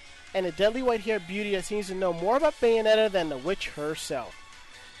journalist, and a deadly white-haired beauty that seems to know more about Bayonetta than the witch herself.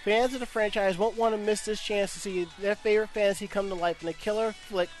 Fans of the franchise won't want to miss this chance to see their favorite fantasy come to life in a killer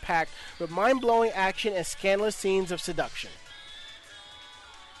flick packed with mind-blowing action and scandalous scenes of seduction.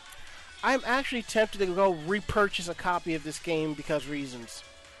 I'm actually tempted to go repurchase a copy of this game because reasons.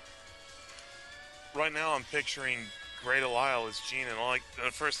 Right now I'm picturing Gretel Isle as Jean, and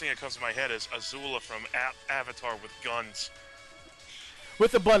the first thing that comes to my head is Azula from Avatar with guns.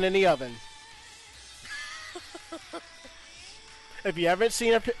 With a bun in the oven. If you haven't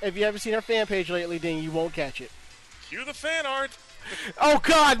seen her fan page lately, then you won't catch it. Cue the fan art. Oh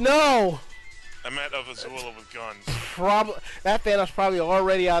God, no! I meant of Azula with guns. That fan art's probably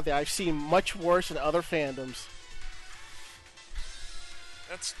already out there. I've seen much worse in other fandoms.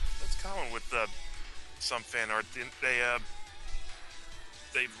 That's common with some fan art.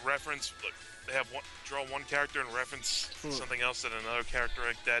 They reference. They have draw one character and reference something else that another character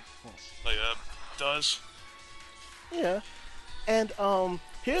like that does. Yeah, and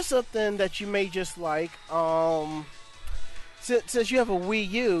here's something that you may just like. Since you have a Wii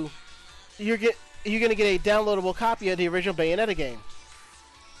U, you're gonna get a downloadable copy of the original Bayonetta game.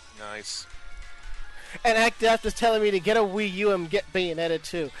 Nice. And ActDeath is telling me to get a Wii U and get Bayonetta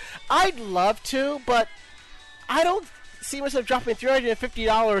too. I'd love to, but I don't see myself dropping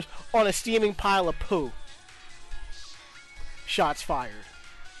 $350 on a steaming pile of poo. Shots fired.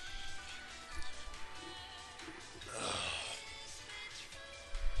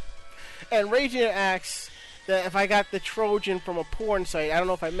 And Raging asks, that if I got the Trojan from a porn site, I don't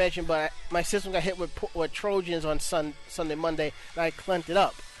know if I mentioned, but my system got hit with Trojans on Sunday, Monday, and I cleaned it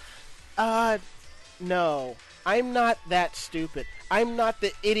up. No. I'm not that stupid. I'm not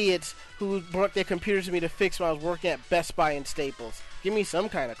the idiots who brought their computers to me to fix when I was working at Best Buy and Staples. Give me some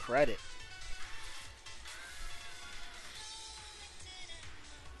kind of credit.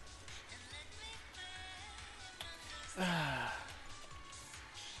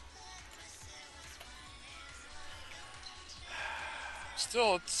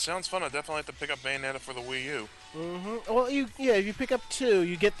 Still, it sounds fun. I definitely have to pick up Bayonetta for the Wii U. Well, if you pick up 2,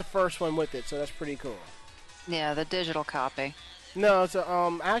 you get the first one with it, so that's pretty cool. Yeah, the digital copy. No, it's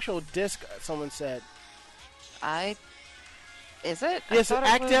a actual disc. Someone said. Is it? Yes, I thought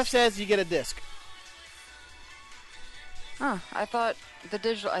it ActF was... says you get a disc. Huh, I thought the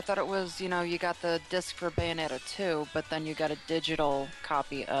digital... I thought it was, you know, you got the disc for Bayonetta 2, but then you got a digital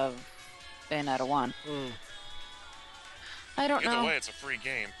copy of Bayonetta 1. I don't know. Either way, it's a free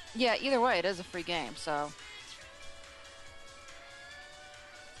game. Yeah, either way, it is a free game, so...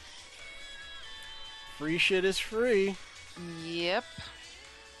 Free shit is free. Yep.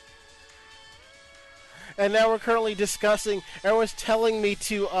 And now we're currently discussing. Everyone's telling me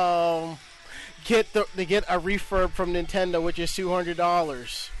to get a refurb from Nintendo, which is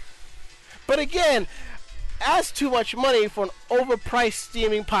 $200. But again, that's too much money for an overpriced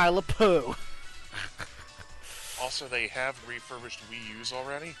steaming pile of poo. Also, they have refurbished Wii U's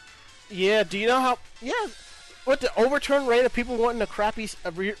already. Yeah. Do you know how? Yeah. What the overturn rate of people wanting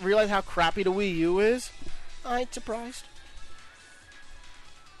to realize how crappy the Wii U is? I ain't surprised.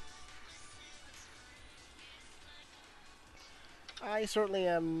 I certainly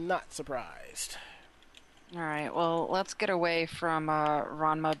am not surprised. Alright, well, let's get away from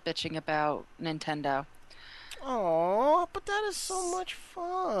Ranma bitching about Nintendo. Aww, but that is so much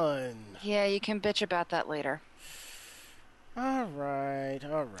fun. Yeah, you can bitch about that later. Alright.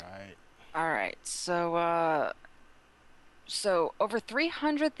 Alright, so over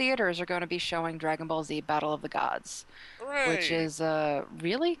 300 theaters are going to be showing Dragon Ball Z Battle of the Gods. Hooray! Which is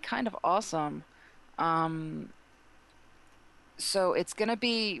really kind of awesome. So it's going to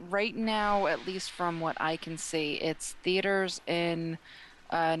be, right now, at least from what I can see, it's theaters in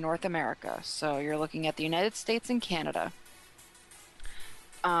North America. So you're looking at the United States and Canada.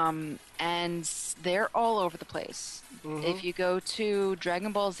 And they're all over the place. If you go to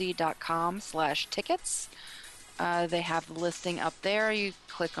DragonBallZ.com/tickets, they have the listing up there. You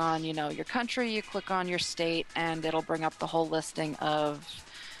click on, your country, you click on your state, and it'll bring up the whole listing of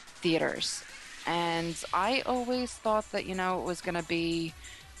theaters. And I always thought that, it was going to be,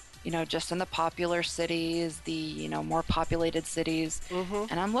 just in the popular cities, the, more populated cities.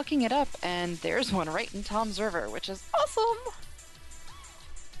 And I'm looking it up, and there's one right in Tom's River, which is awesome.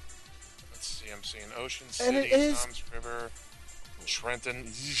 Let's see, I'm seeing Ocean City, Tom's River,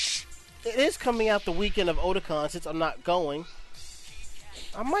 Trenton. It is coming out the weekend of Otakon, since I'm not going.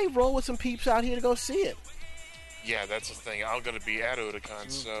 I might roll with some peeps out here to go see it. Yeah, that's the thing. I'm going to be at Otakon,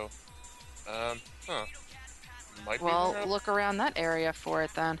 so... Might be well, there. Look around that area for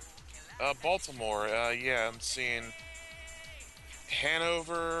it then. Baltimore. Yeah, I'm seeing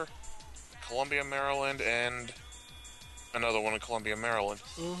Hanover, Columbia, Maryland, and another one in Columbia, Maryland.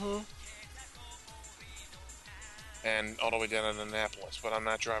 And all the way down to Annapolis, but I'm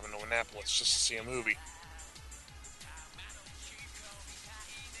not driving to Annapolis just to see a movie.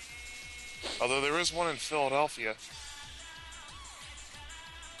 Although there is one in Philadelphia.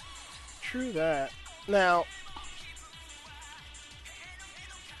 True that. Now,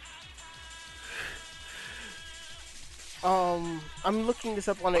 I'm looking this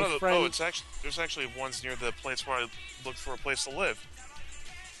up on a friend. Oh, there's actually ones near the place where I looked for a place to live.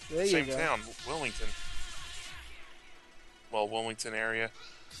 There you Same go. town, Wilmington. Well, Wilmington area.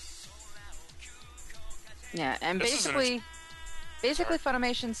 Yeah, and This basically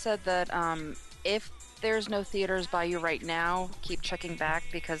Funimation said that if there's no theaters by you right now, keep checking back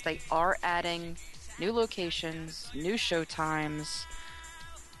because they are adding new locations, new show times.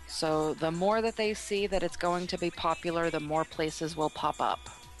 So the more that they see that it's going to be popular, the more places will pop up.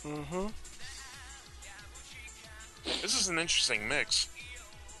 This is an interesting mix.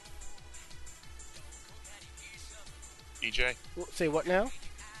 EJ? Say what now?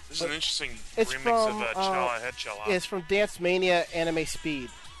 This is an interesting It's remix from, of Chala Head Chala. It's from Dance Mania Anime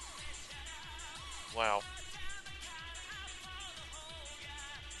Speed. Wow.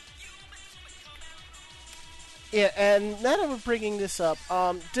 Yeah, and now that we're bringing this up,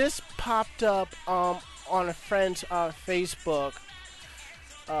 this popped up on a friend's Facebook,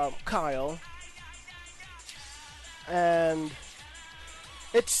 Kyle, and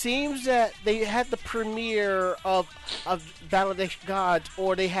It seems that they had the premiere of Battle of the Gods,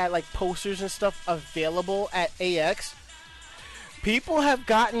 or they had like posters and stuff available at AX. People have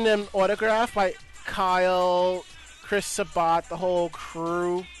gotten them autographed by Kyle, Chris Sabat, the whole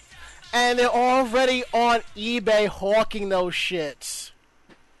crew, and they're already on eBay hawking those shits.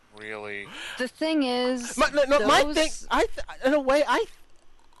 Really? The thing is, My thing, in a way,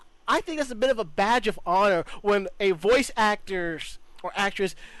 I think that's a bit of a badge of honor when a voice actor's or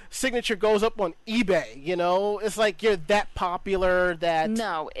actress signature goes up on eBay. You know, it's like you're that popular that.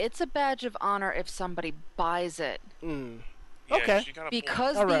 No, it's a badge of honor if somebody buys it. Yeah, Okay. she got a point.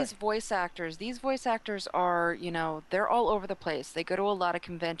 Because All right. these voice actors are, they're all over the place. They go to a lot of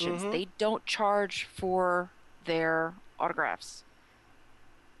conventions. They don't charge for their autographs.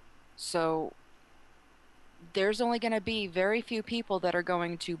 So there's only going to be very few people that are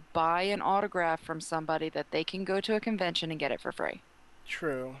going to buy an autograph from somebody that they can go to a convention and get it for free.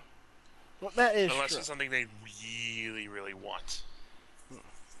 True. Well, that is Unless true. it's something they really, really want.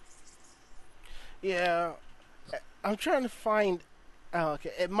 Yeah, I'm trying to find.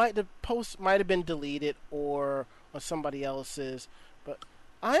 Okay, the post might have been deleted or on somebody else's, but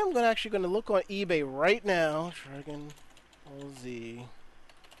I am actually going to look on eBay right now. Dragon Ball Z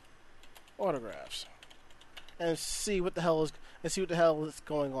autographs and see what the hell is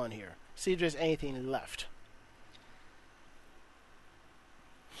going on here. See if there's anything left.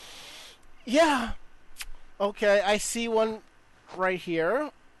 Yeah. Okay, I see one right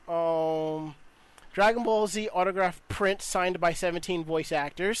here. Dragon Ball Z autograph print signed by 17 voice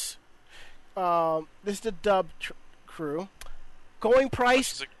actors. This is the dub crew. Going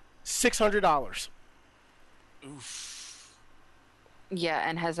price $600. Oof. Yeah,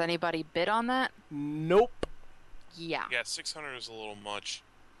 and has anybody bid on that? Nope. Yeah. Yeah, 600 is a little much.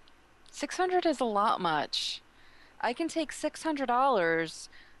 600 is a lot much. I can take $600,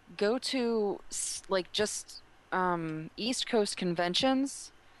 go to East Coast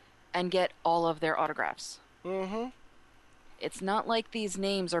conventions, and get all of their autographs. Mm-hmm. It's not like these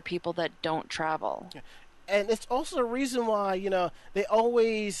names are people that don't travel. And it's also the reason why they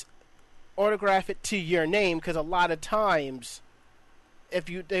always autograph it to your name, because a lot of times, if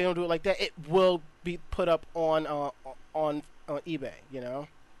they don't do it like that, it will be put up on eBay.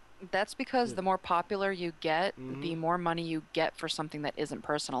 That's because the more popular you get, the more money you get for something that isn't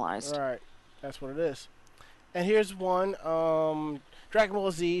personalized. Right. That's what it is. And here's one. Dragon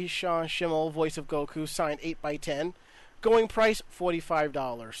Ball Z, Sean Schimmel, voice of Goku, signed 8x10. Going price,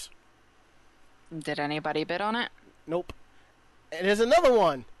 $45. Did anybody bid on it? Nope. And here's another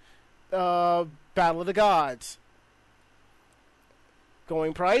one. Battle of the Gods.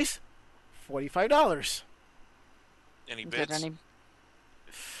 Going price, $45. Any Did bids? any?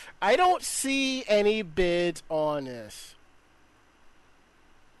 I don't see any bids on this.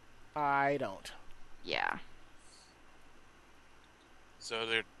 I don't. Yeah. So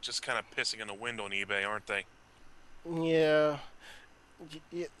they're just kind of pissing in the wind on eBay, aren't they? Yeah.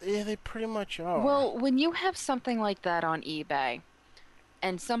 Yeah, they pretty much are. Well, when you have something like that on eBay,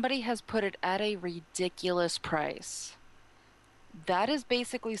 and somebody has put it at a ridiculous price, that is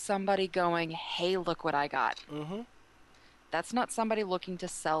basically somebody going, hey, look what I got. Mm-hmm. That's not somebody looking to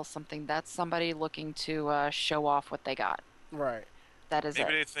sell something. That's somebody looking to show off what they got. Right. That is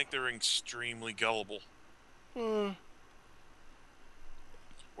Maybe it. they think they're extremely gullible Hmm.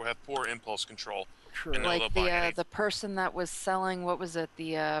 or have poor impulse control. True. And they'll Like buy anything. the person that was selling, what was it,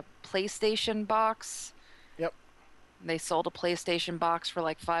 the PlayStation box? Yep. They sold a PlayStation box for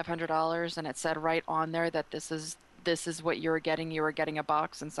like $500, and it said right on there that this is what you were getting. You were getting a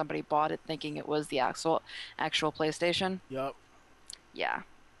box, and somebody bought it thinking it was the actual PlayStation. Yep. Yeah.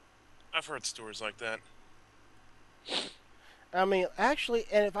 I've heard stories like that. I mean, actually,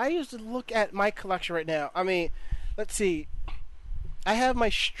 and if I used to look at my collection right now, I mean, let's see. I have my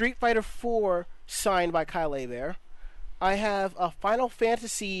Street Fighter IV signed by Kyle Hebert. I have a Final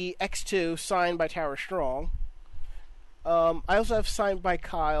Fantasy X2 signed by Tara Strong. I also have signed by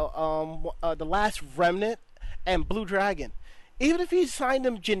Kyle The Last Remnant and Blue Dragon. Even if he signed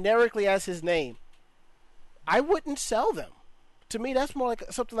them generically as his name, I wouldn't sell them. To me, that's more like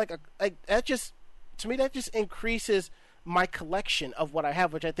something like that. To me, that just increases my collection of what I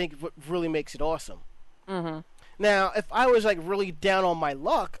have, which I think really makes it awesome. Mm-hmm. Now, if I was like really down on my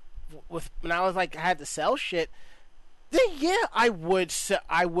luck when I was like I had to sell shit, then yeah, I would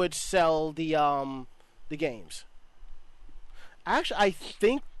sell the games. Actually, I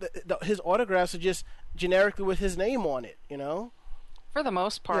think his autographs are just generically with his name on it. For the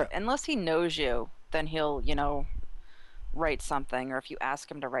most part, Yeah. unless he knows you, then he'll, write something, or if you ask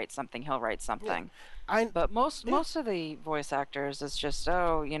him to write something, he'll write something. But most of the voice actors is just,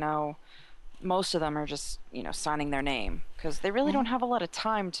 most of them are just, signing their name because they really don't have a lot of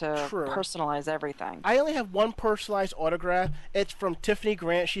time to personalize everything. I only have one personalized autograph. It's from Tiffany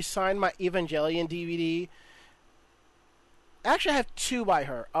Grant. She signed my Evangelion DVD. Actually, I have two by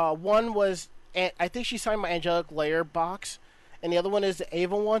her. One was, I think she signed my Angelic Layer box, and the other one is the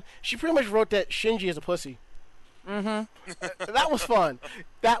Ava one. She pretty much wrote that Shinji is a pussy. Mm-hmm. That was fun.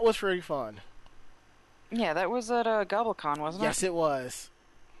 That was pretty fun. Yeah, that was at GobbleCon, wasn't it? Yes, it was.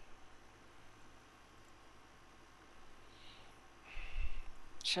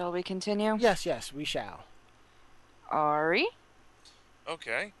 Shall we continue? Yes, we shall. Ari?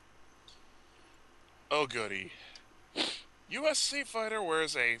 Okay. Oh, goody. USC fighter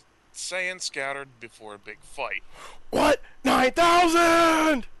wears a Saiyan scattered before a big fight. What?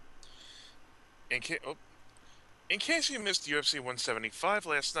 9,000! In case you missed UFC 175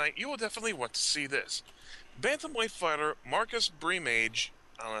 last night, you will definitely want to see this. Bantamweight fighter Marcus Brimage,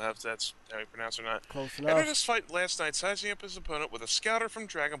 I don't know if that's how you pronounce it or not, Close enough. entered his fight last night sizing up his opponent with a scouter from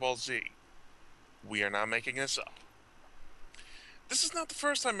Dragon Ball Z. We are not making this up. This is not the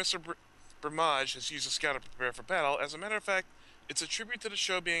first time Mr. Brimage has used a scouter to prepare for battle. As a matter of fact, it's a tribute to the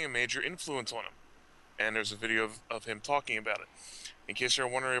show being a major influence on him. And there's a video of him talking about it. In case you're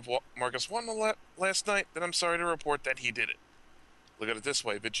wondering if Marcus won last night, then I'm sorry to report that he did it. Look at it this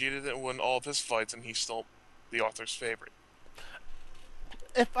way, Vegeta didn't win all of his fights and he's still the author's favorite.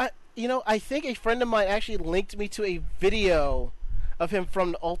 I think a friend of mine actually linked me to a video of him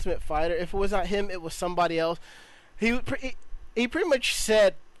from the Ultimate Fighter. If it was not him, it was somebody else. He pretty much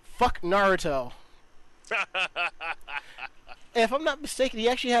said, "Fuck Naruto." If I'm not mistaken, he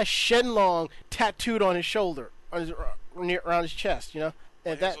actually has Shenlong tattooed on his shoulder, around his chest. And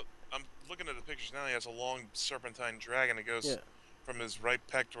I'm looking at the pictures now. He has a long serpentine dragon that goes from his right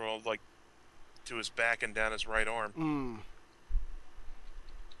pectoral, to his back and down his right arm.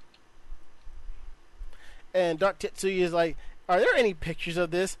 And Dark Tetsuya is like, "Are there any pictures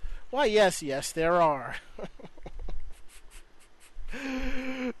of this?" Why, yes, there are.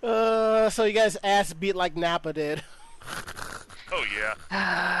 So you guys' ass beat like Nappa did. Oh, yeah.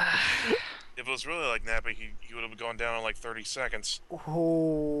 If it was really like Nappa, he would have gone down in 30 seconds.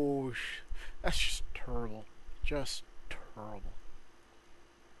 Oh, that's just terrible. Just terrible.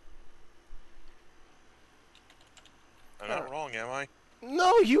 I'm not wrong, am I?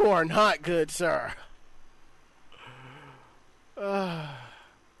 No, you are not good, sir.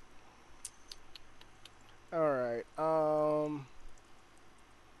 Alright,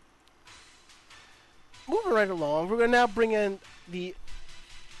 moving right along, we're going to now bring in the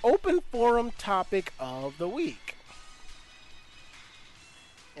open forum topic of the week.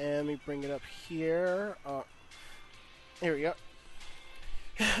 And let me bring it up here. Here we go.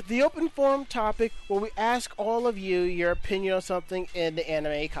 The open forum topic where we ask all of you your opinion on something in the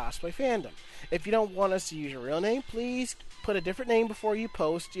anime cosplay fandom. If you don't want us to use your real name, please put a different name before you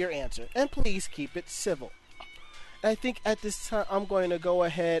post your answer. And please keep it civil. I think at this time I'm going to go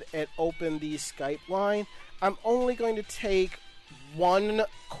ahead and open the Skype line. I'm only going to take one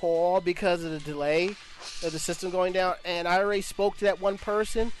call because of the delay of the system going down. And I already spoke to that one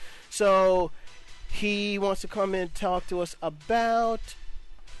person. So he wants to come in and talk to us about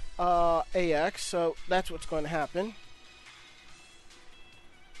AX. So that's what's going to happen.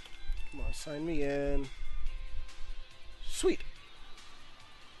 Come on, sign me in. Sweet.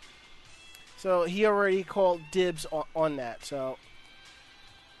 So he already called dibs on that. So,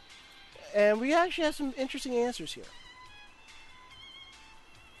 and we actually have some interesting answers here.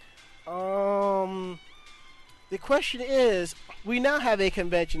 The question is, we now have a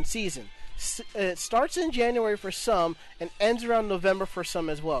convention season. It starts in January for some and ends around November for some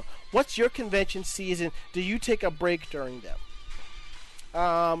as well. What's your convention season? Do you take a break during them?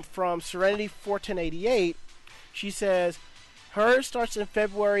 From Serenity 41088, she says hers starts in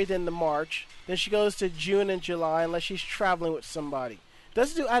February, then the March. Then she goes to June and July unless she's traveling with somebody.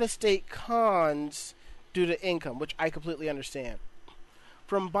 Doesn't do out-of-state cons due to income, which I completely understand.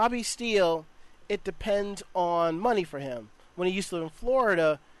 From Bobby Steele, it depends on money for him. When he used to live in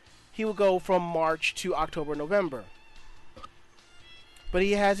Florida, he would go from March to October, November. But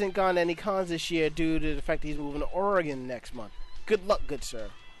he hasn't gone to any cons this year due to the fact that he's moving to Oregon next month. Good luck, good sir.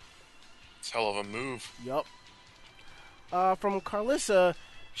 It's a hell of a move. Yup. From Carlissa,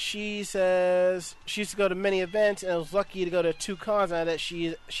 she says she used to go to many events and was lucky to go to 2 cons now that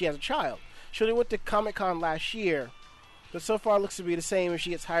she has a child. She only went to Comic-Con last year, but so far it looks to be the same if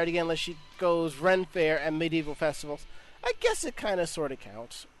she gets hired again unless she goes Ren Fair and medieval festivals. I guess it kind of sort of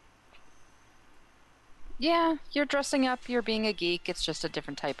counts. Yeah, you're dressing up, you're being a geek, it's just a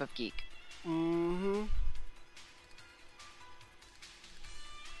different type of geek. Mm-hmm.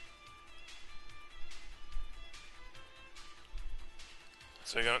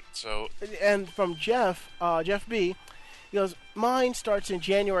 So And from Jeff B, he goes, mine starts in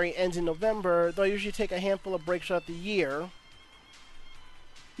January, ends in November, though I usually take a handful of breaks throughout the year.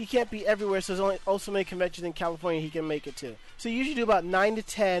 He can't be everywhere, so there's only also many conventions in California he can make it to. So you usually do about 9 to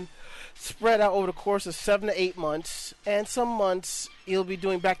 10, spread out over the course of 7 to 8 months, and some months he'll be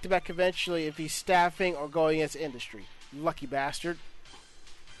doing back-to-back eventually if he's staffing or going as industry. Lucky bastard.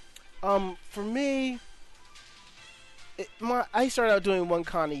 For me, I started out doing one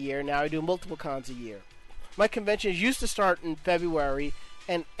con a year. Now I do multiple cons a year. My conventions used to start in February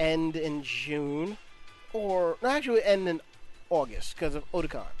and end in June, or actually end in August because of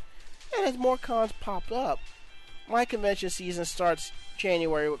Otakon. And as more cons pop up, my convention season starts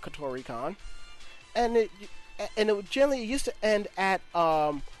January with KotoriCon, and it generally used to end at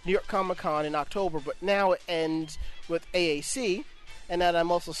New York Comic Con in October, but now it ends with AAC. And that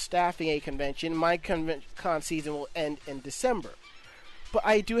I'm also staffing a convention. My con season will end in December. But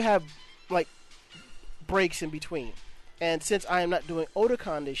I do have, like, breaks in between. And since I am not doing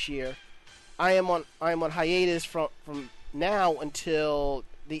Otakon this year, I am on hiatus from now until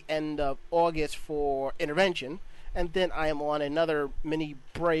the end of August for Intervention. And then I am on another mini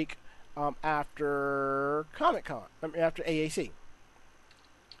break after Comic-Con, after AAC.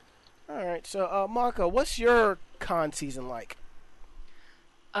 Alright, so, Mako, what's your con season like?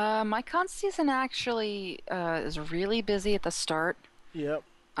 My con season actually is really busy at the start. Yep.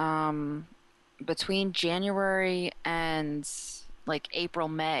 Between January and like April,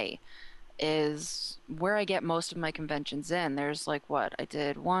 May is where I get most of my conventions in. There's like what I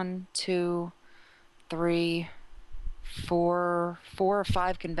did 1, 2, 3, 4 or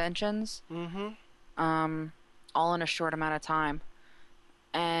 5 conventions. Mm-hmm. All in a short amount of time.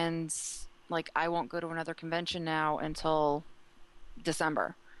 And like I won't go to another convention now until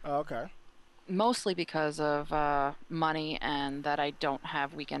December. Oh, okay. Mostly because of money and that I don't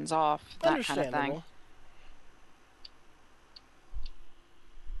have weekends off, that kind of thing.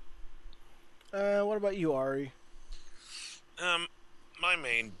 What about you, Ari? My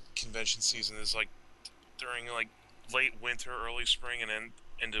main convention season is like during like late winter, early spring, and then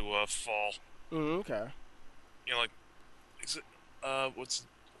into fall. Okay. You know, like is it what's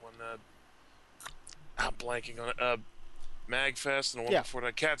one I'm blanking on it. MagFest, and the one Yeah. before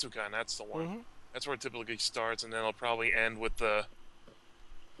that, Katsucon. That's the one. Mm-hmm. That's where it typically starts, and then it'll probably end with the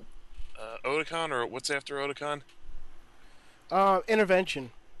Otakon, or what's after Otakon?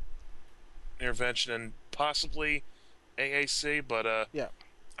 Intervention. Intervention, and possibly AAC, but Yeah.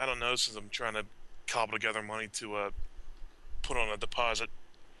 I don't know, since I'm trying to cobble together money to put on a deposit.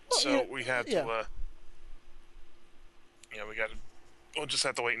 Well, So yeah, we have yeah. to, we'll just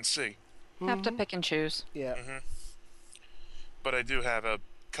have to wait and see. Have to pick and choose. Yeah. Mm-hmm. But I do have a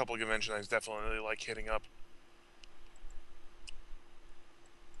couple of conventions I definitely really like hitting up.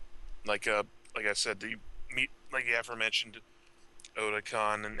 Like I said, the aforementioned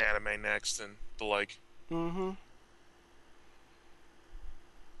Otakon and Anime Next and the like. Mm-hmm.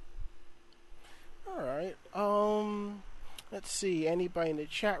 Alright. Let's see. Anybody in the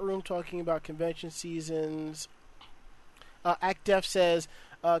chat room talking about convention seasons? ActDef says,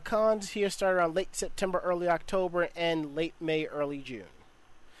 cons here start around late September, early October, and late May, early June.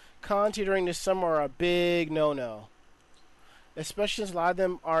 Cons here during the summer are a big no-no. Especially since a lot of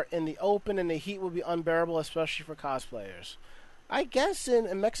them are in the open and the heat will be unbearable, especially for cosplayers. I guess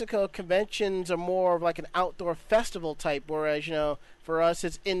in Mexico, conventions are more of like an outdoor festival type, whereas, for us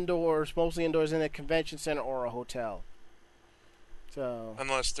it's indoors, mostly indoors in a convention center or a hotel. So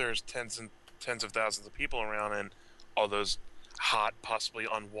Unless there's tens of thousands of people around and all those hot, possibly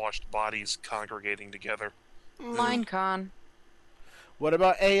unwashed bodies congregating together. Minecon. What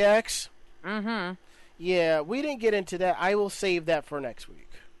about AX? Mm-hmm. Yeah, we didn't get into that. I will save that for next week.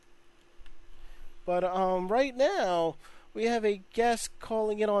 But right now, we have a guest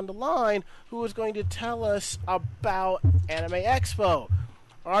calling in on the line who is going to tell us about Anime Expo.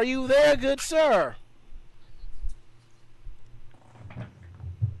 Are you there, good sir?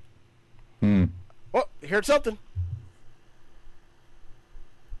 Oh, heard something.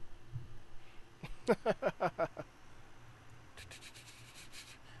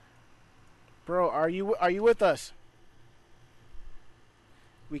 Bro, are you with us?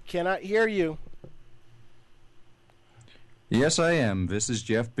 We cannot hear you. Yes, I am. This is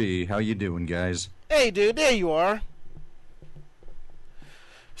Jeff B. How you doing, guys? Hey, dude, there you are.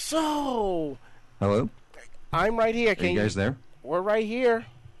 So, Hello? I'm right here. Are you guys there? We're right here.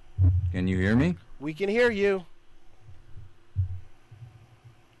 Can you hear me? We can hear you.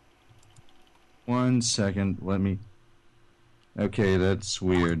 1 second. Let me... Okay, that's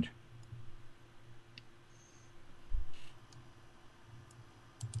weird.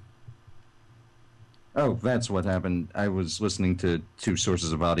 Oh, that's what happened. I was listening to 2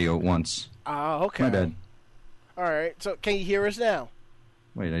 sources of audio at once. Okay. My bad. All right. So, can you hear us now?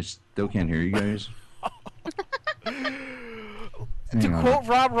 Wait, I still can't hear you guys. To quote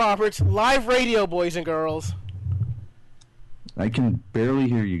Rob Roberts, live radio, boys and girls. I can barely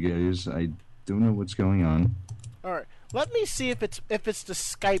hear you guys. I don't know what's going on. All right. Let me see if it's the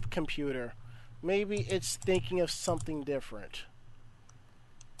Skype computer. Maybe it's thinking of something different.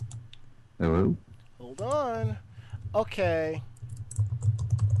 Hello? Hold on. Okay.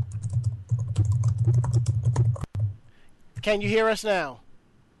 Can you hear us now?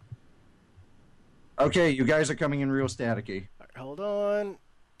 Okay, you guys are coming in real staticky. All right, hold on.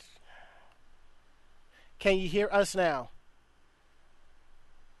 Can you hear us now?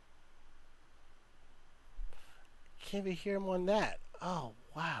 Can't we hear him on that? Oh,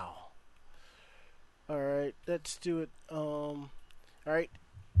 wow. All right, let's do it. All right.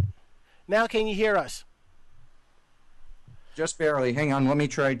 Now can you hear us? Just barely. Hang on, let me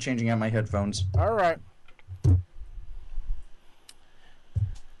try changing out my headphones. All right.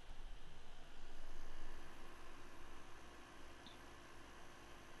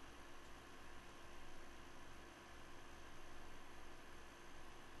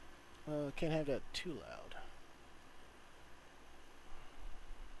 Can't have that too loud.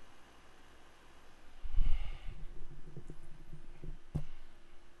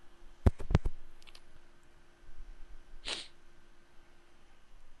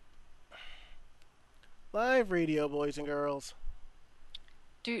 Live radio, boys and girls.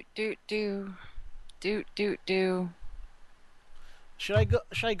 Doot doot doo. Doot doot doo. Should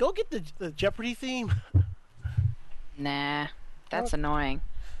I go get the Jeopardy theme? Nah, that's annoying.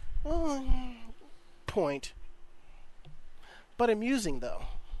 Point. But amusing, though.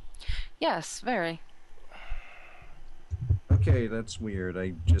 Yes, very. Okay, that's weird.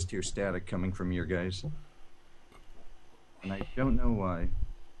 I just hear static coming from your guys. And I don't know why.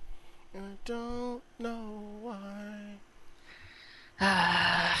 I don't know why.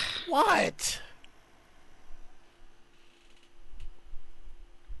 What?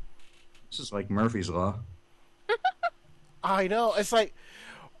 This is like Murphy's Law. I know. It's like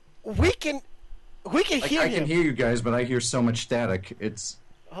we can hear I him. can hear you guys, but I hear so much static. It's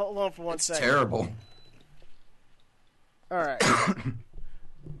Hold on for one second. terrible. All right.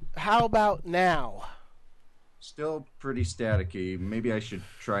 How about now? Still pretty staticky. Maybe I should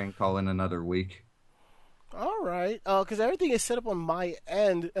try and call in another week. All right. Because everything is set up on my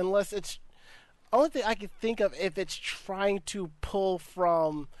end, unless it's only thing I can think of if it's trying to pull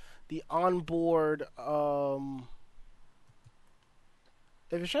from the onboard.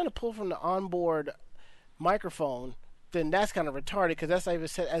 If it's trying to pull from the onboard microphone, then that's kind of retarded because that's not even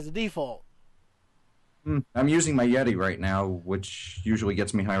set as a default. I'm using my Yeti right now, which usually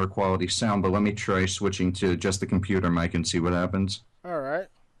gets me higher quality sound, but let me try switching to just the computer mic and see what happens. All right.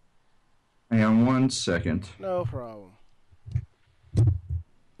 Hang on 1 second. No problem.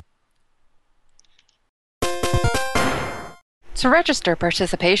 To register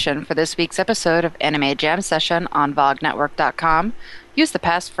participation for this week's episode of Anime Jam Session on VogNetwork.com, use the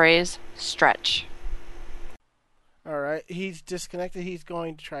passphrase STRETCH. All right. He's disconnected. He's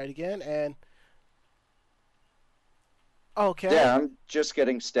going to try it again. And okay. Yeah, I'm just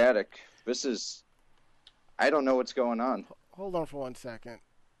getting static. I don't know what's going on. Hold on for 1 second.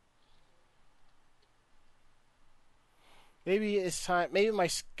 Maybe it's time. Maybe my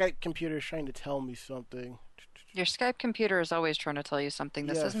Skype computer is trying to tell me something. Your Skype computer is always trying to tell you something.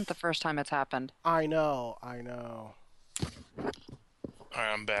 This Yes. isn't the first time it's happened. I know. Alright,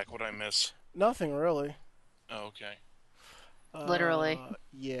 I'm back. What'd I miss? Nothing really. Oh, okay. Literally.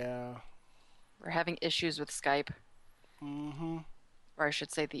 Yeah. We're having issues with Skype. Mm-hmm. Or I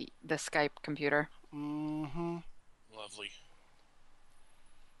should say the Skype computer. Mm-hmm. Lovely.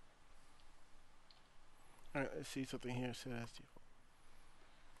 All right, let's see something here. So that's default.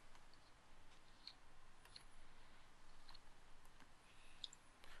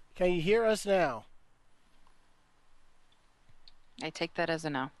 Can you hear us now? I take that as a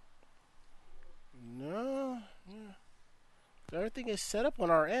no. No. Yeah. Everything is set up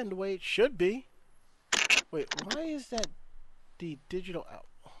on our end the way it should be. Wait, why is that the digital out?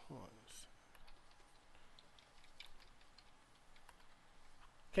 Hold on.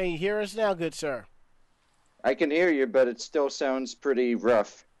 Can you hear us now, good sir? I can hear you, but it still sounds pretty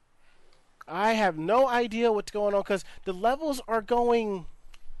rough. I have no idea what's going on because the levels are going.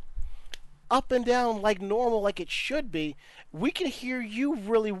 up and down like normal, like it should be. We can hear you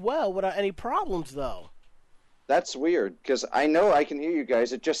really well without any problems, though. That's weird, because I know I can hear you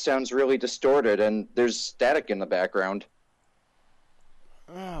guys. It just sounds really distorted, and there's static in the background.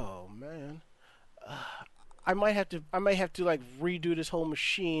 Oh man, I might have to like redo this whole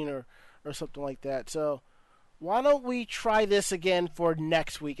machine or something like that. So why don't we try this again for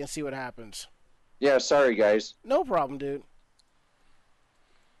next week and see what happens? Yeah, sorry, guys. No problem, dude.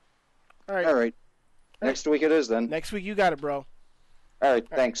 All right. All right. Next week it is, then. Next week you got it, bro. All right,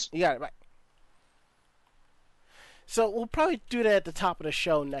 thanks. You got it. Bye. So we'll probably do that at the top of the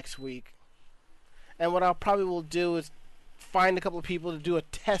show next week. And what I'll probably will do is find a couple of people to do a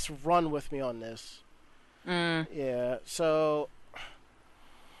test run with me on this. Yeah, so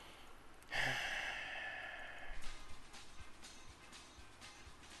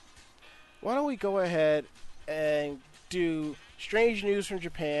why don't we go ahead and do strange news from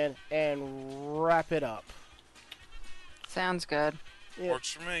Japan and wrap it up. Sounds good. Yeah.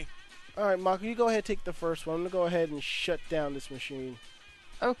 Works for me. All right, Mako, you go ahead and take the first one. I'm going to go ahead and shut down this machine.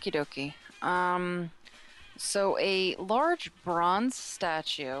 Okie dokie. So a large bronze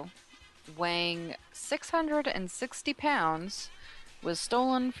statue weighing 660 pounds was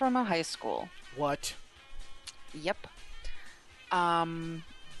stolen from a high school. What? Yep.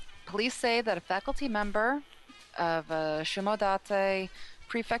 Police say that a faculty member of Shimodate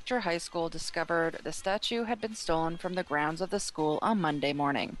Prefecture High School discovered the statue had been stolen from the grounds of the school on Monday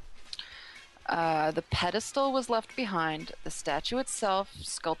morning. The pedestal was left behind. The statue itself,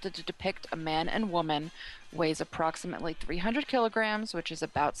 sculpted to depict a man and woman, weighs approximately 300 kilograms, which is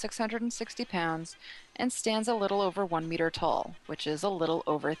about 660 pounds, and stands a little over 1 meter tall, which is a little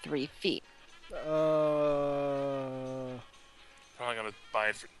over 3 feet. Probably gonna buy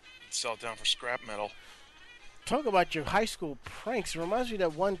it sell it down for scrap metal. Talk about your high school pranks. It reminds me of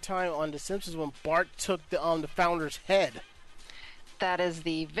that one time on The Simpsons when Bart took the founder's head. That is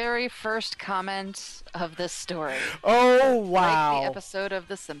the very first comment of this story. Oh, wow. Like the episode of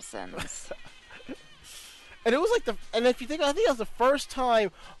The Simpsons. And it was like and if you think, I think that was the first time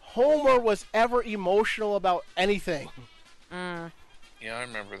Homer was ever emotional about anything. Yeah, I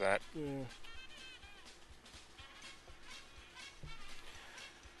remember that. Yeah.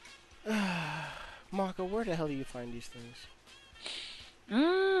 Mako, where the hell do you find these things?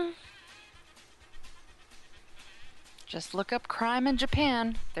 Just look up crime in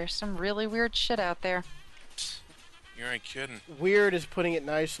Japan. There's some really weird shit out there. You ain't kidding. Weird is putting it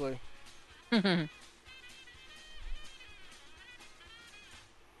nicely. Alright,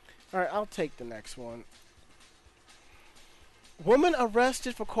 I'll take the next one. Woman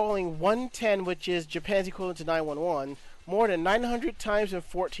arrested for calling 110, which is Japan's equivalent to 911, more than 900 times in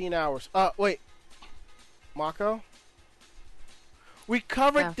 14 hours. Wait. Mako? We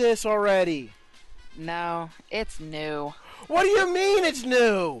covered this already. No, it's new. What do you mean it's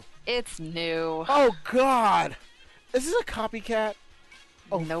new? It's new. Oh, God. Is this a copycat?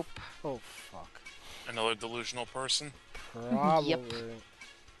 Oh, nope. Oh, fuck. Another delusional person? Probably. Yep.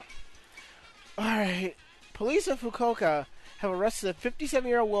 Alright. Police in Fukuoka have arrested a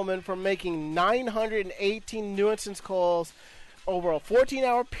 57-year-old woman for making 918 nuisance calls over a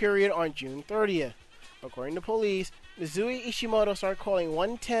 14-hour period on June 30th. According to police, Mizui Ishimoto started calling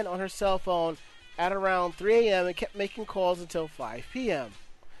 110 on her cell phone at around 3 a.m. and kept making calls until 5 p.m.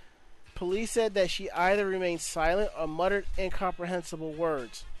 Police said that she either remained silent or muttered incomprehensible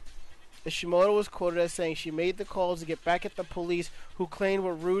words. Ishimoto was quoted as saying she made the calls to get back at the police who claimed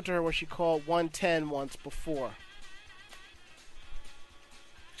were rude to her when she called 110 once before.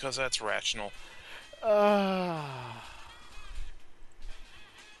 Because that's rational.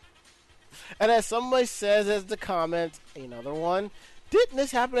 And as somebody says as the comment, another one, didn't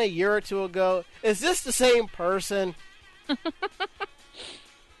this happen a year or two ago? Is this the same person?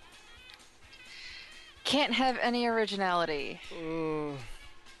 Can't have any originality.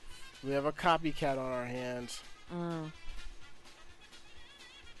 We have a copycat on our hands.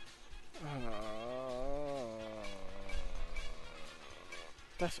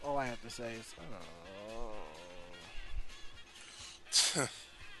 That's all I have to say is,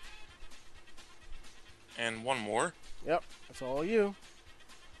 And one more. Yep, that's all you.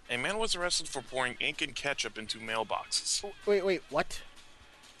 A man was arrested for pouring ink and ketchup into mailboxes. Wait, what?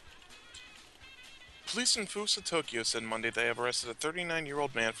 Police in Fusa, Tokyo said Monday they have arrested a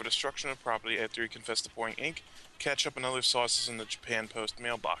 39-year-old man for destruction of property after he confessed to pouring ink, ketchup, and other sauces in the Japan Post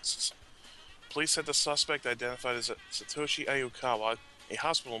mailboxes. Police said the suspect, identified as Satoshi Ayukawa, a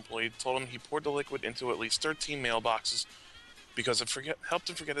hospital employee, told him he poured the liquid into at least 13 mailboxes because it helped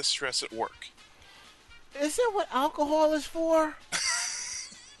him forget his stress at work. Is that what alcohol is for?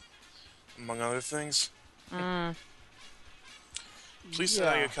 among other things. Mm. Police said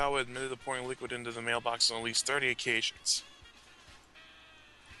Ayakawa admitted to pouring liquid into the mailbox on at least 30 occasions.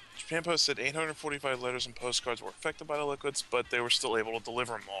 Japan Post said 845 letters and postcards were affected by the liquids, but they were still able to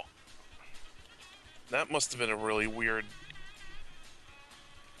deliver them all. That must have been a really weird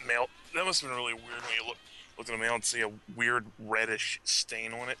mail. That must have been really weird when you look at the mail and see a weird reddish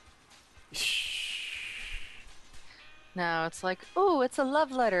stain on it. No, it's like, oh, it's a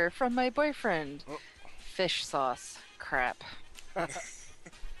love letter from my boyfriend. Fish sauce. Crap.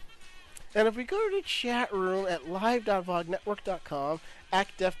 And if we go to the chat room at live.vognetwork.com,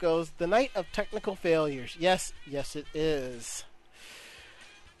 ActDef goes, the night of technical failures. Yes, it is.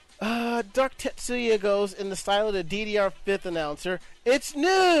 Dark Tetsuya goes, in the style of the DDR 5th announcer, it's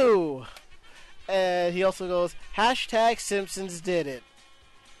new! And he also goes, hashtag Simpsons did it.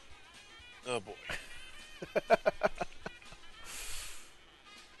 Oh boy.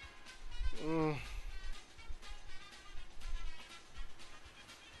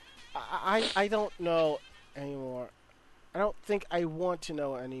 I don't know anymore. I don't think I want to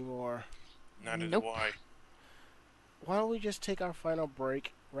know anymore. Neither Nope. do I. Why don't we just take our final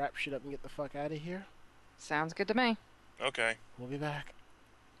break, wrap shit up, and get the fuck out of here? Sounds good to me. Okay. We'll be back.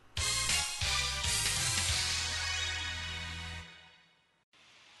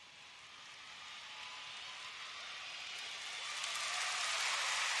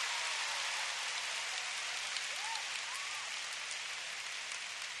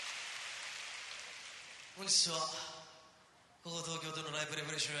 本日はここ東京都のライブレボ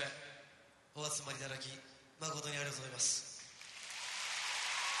リューションへお集まりいただき誠にありがとうございます。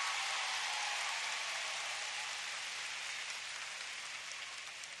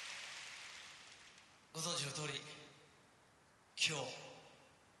ご存知の通り、今日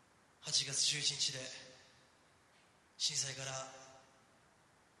8月11日で震災から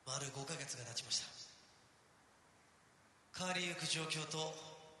丸5ヶ月が経ちました。変わりゆく状況と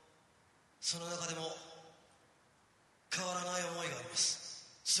その中でも変わらない思いがあります。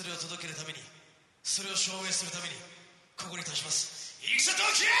それを届けるために、それを証明するためにここに立ちます。いくぞ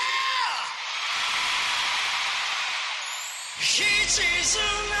東京！一途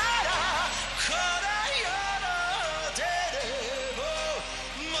ならこの世の手でも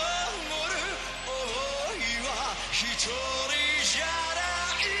守る想いは一人じゃな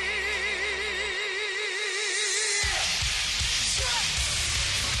い。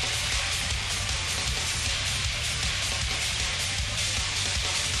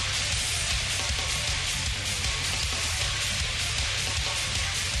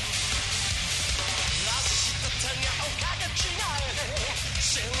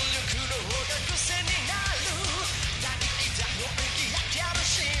戦力の方が癖になる。泣いた雰囲気焼ける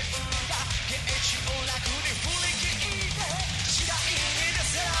シーンだ。現地を楽に振り切って次第に出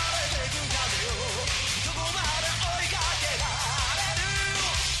せられてく風をどこまで追いかけられる。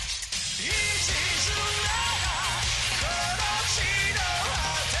一途ならこの地の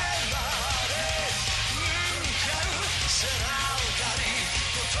果てまで向かう背中に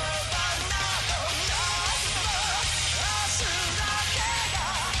言葉などなくても明日だけ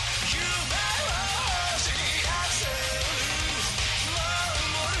夢を知り合せる。守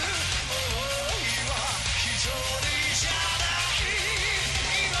る想いは一人じゃない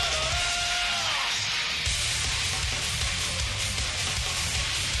今の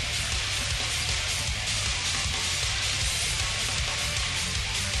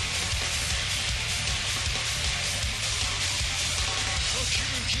時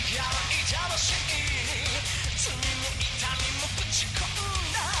々が痛ましい罪も痛みもぶち込ん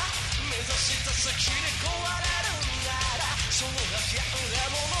だ。目指した先で壊れるならその諦め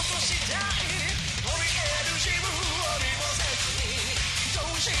も残したい。怯える自分を見もせずにど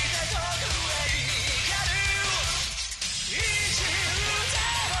うして遠くへ行ける。意地で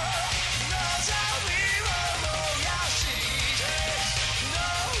も望みを燃やして残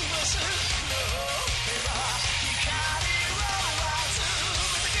すのでは光を集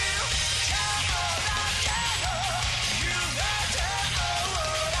めてく今日だけの夢で終わ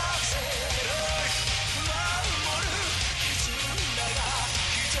らせる。守る絆が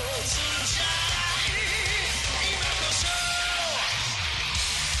一つじゃない今こそ。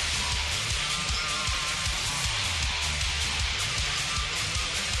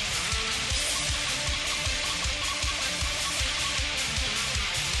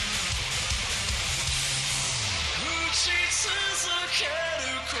打ち続ける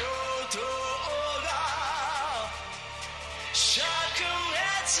ことが灼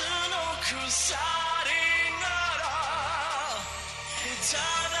熱の鎖ならた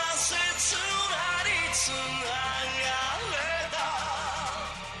だ切なにつながれた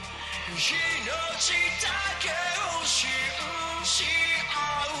夢命だけを信じ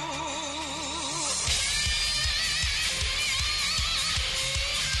合う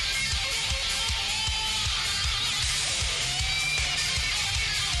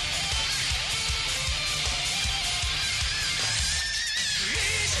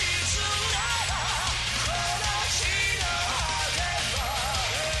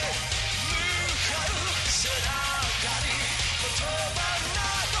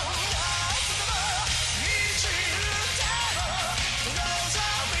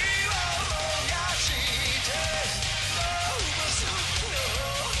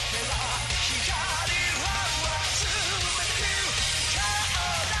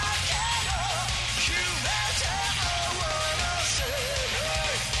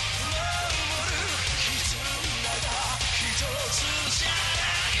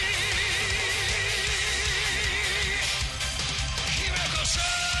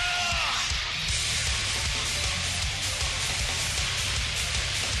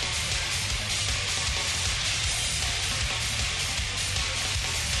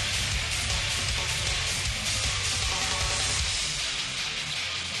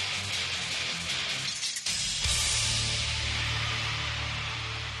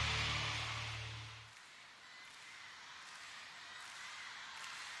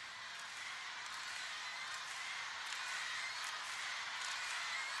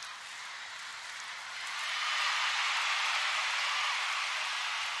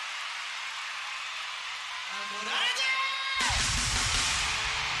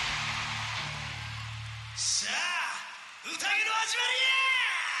さあ宴の始まりや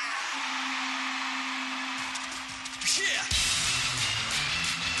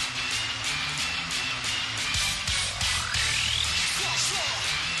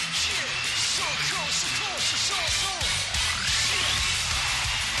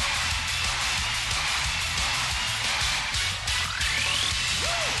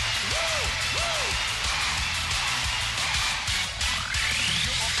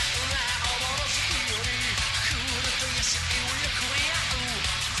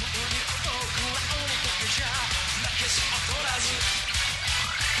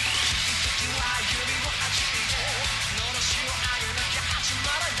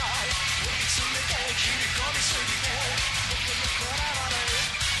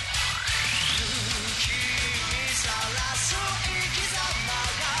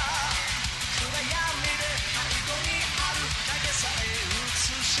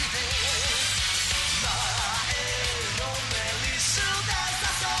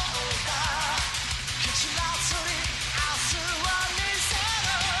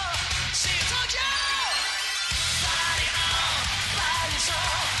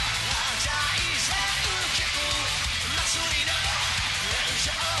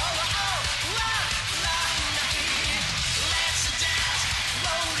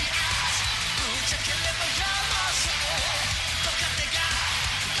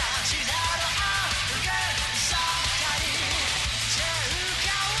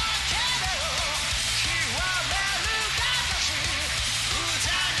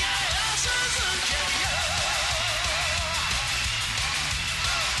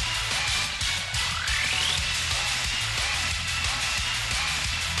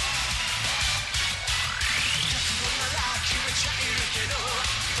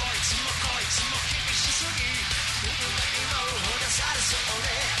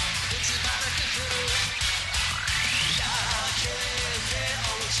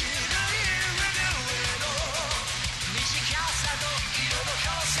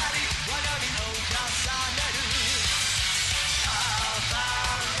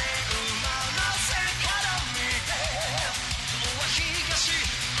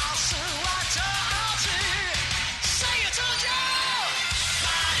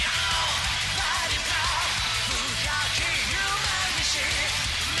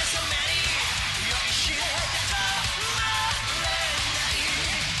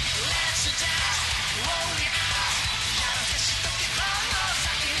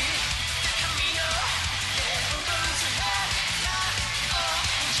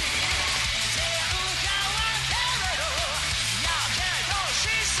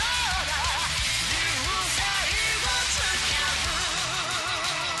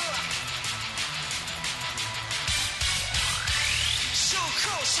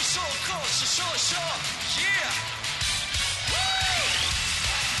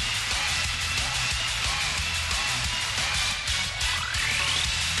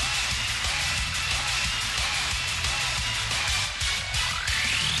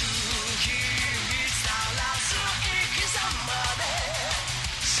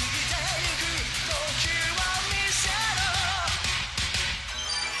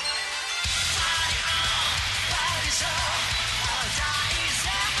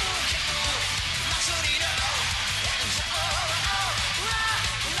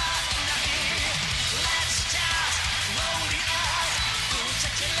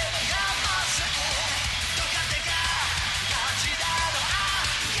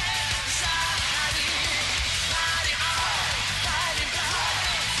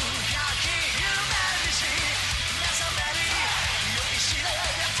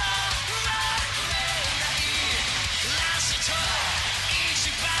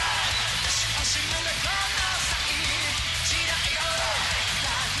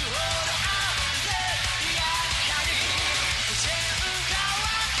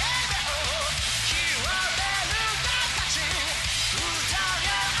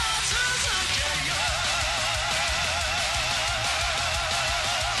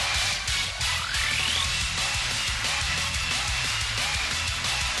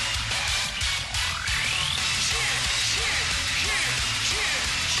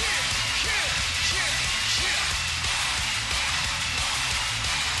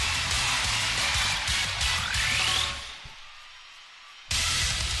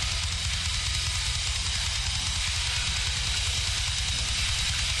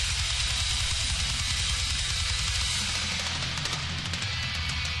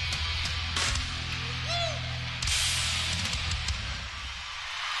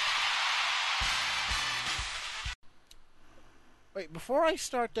Wait, before I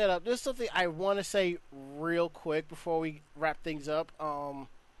start that up, there's something I want to say real quick before we wrap things up.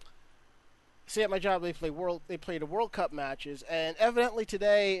 See, at my job, they play the World Cup matches, and evidently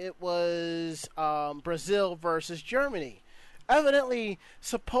today it was Brazil versus Germany. Evidently,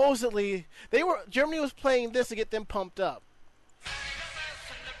 supposedly, Germany was playing this to get them pumped up.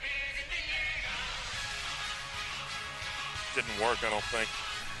 Didn't work, I don't think.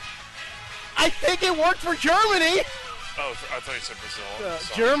 I think it worked for Germany. Oh, I thought you said Brazil.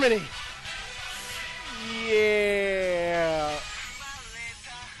 Sorry. Germany. Yeah.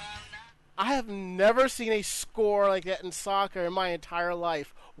 I have never seen a score like that in soccer in my entire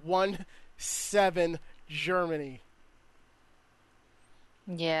life. 1-7 Germany.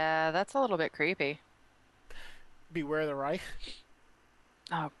 Yeah, that's a little bit creepy. Beware the Reich.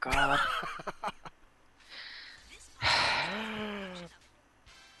 Oh, God.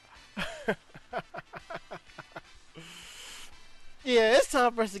 Yeah, it's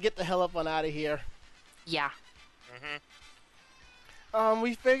time for us to get the hell up on out of here. Yeah.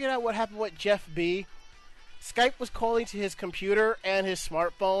 We figured out what happened with Jeff B. Skype was calling to his computer and his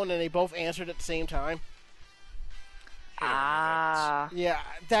smartphone, and they both answered at the same time. Ah. Yeah,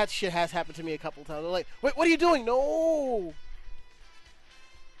 that shit has happened to me a couple times. They're like, wait, what are you doing? No!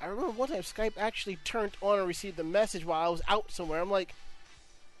 I remember one time Skype actually turned on and received the message while I was out somewhere. I'm like,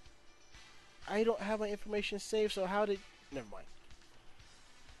 I don't have my information saved, so how did... Never mind.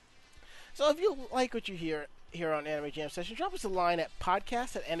 So if you like what you hear here on Anime Jam Session, drop us a line at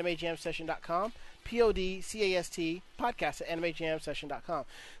podcast@animejamsession.com, PODCAST, podcast@animejamsession.com.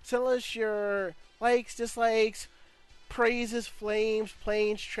 Send us your likes, dislikes, praises, flames,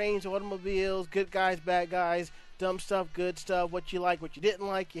 planes, trains, automobiles, good guys, bad guys, dumb stuff, good stuff, what you like, what you didn't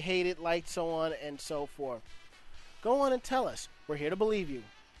like, you hate it, liked, so on and so forth. Go on and tell us. We're here to believe you.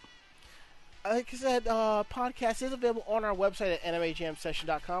 Like I said, podcast is available on our website at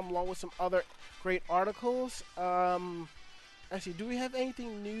animejamsession.com, along with some other great articles. Actually, do we have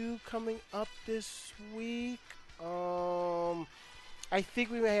anything new coming up this week? I think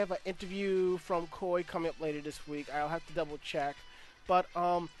we may have an interview from Koi coming up later this week. I'll have to double check. But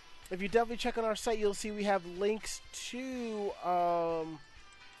if you definitely check on our site, you'll see we have links to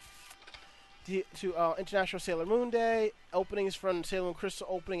International Sailor Moon Day, openings from Sailor Moon Crystal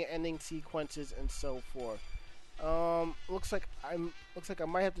opening and ending sequences, and so forth. Looks like I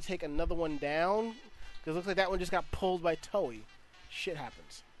might have to take another one down because it looks like that one just got pulled by Toei. Shit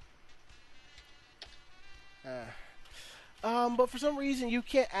happens. But for some reason you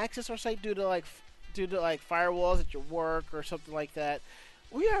can't access our site due to firewalls at your work or something like that.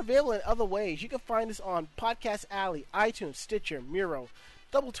 We are available in other ways. You can find us on Podcast Alley, iTunes, Stitcher, Miro,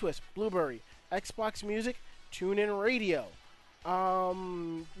 Double Twist, Blueberry, Xbox Music, TuneIn Radio.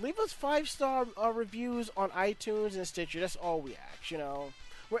 Leave us 5-star reviews on iTunes and Stitcher. That's all we ask, you know.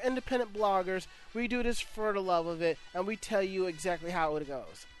 We're independent bloggers. We do this for the love of it, and we tell you exactly how it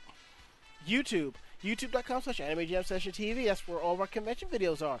goes. YouTube. YouTube.com/AnimeJamSessionTV. That's where all of our convention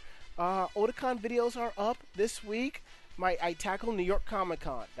videos are. Otakon videos are up this week. I tackle New York Comic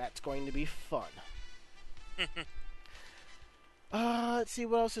Con. That's going to be fun. Let's see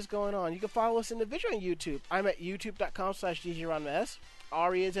what else is going on. You can follow us individually on YouTube. I'm at youtube.com/DJRonMS.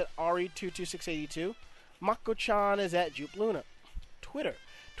 Ari is at Ari22682. Mako-chan is at Jupe Luna.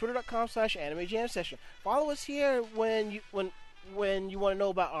 Twitter.com/AnimeJamSession. Follow us here when you want to know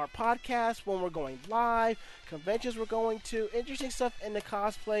about our podcast, when we're going live, conventions we're going to, interesting stuff in the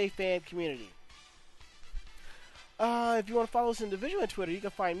cosplay fan community. If you want to follow us individually on Twitter, you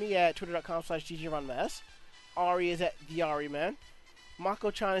can find me at twitter.com/DJRonMS. Ari is at The Ari Man.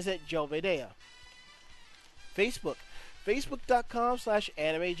 Mako-chan is at Joe Vedea. Facebook.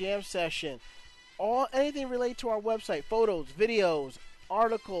 Facebook.com/AnimeJamSession. Anything related to our website, photos, videos,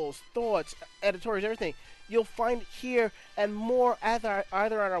 articles, thoughts, editorials, everything, you'll find here and more either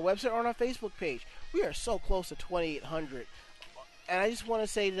on our website or on our Facebook page. We are so close to 2,800. And I just want to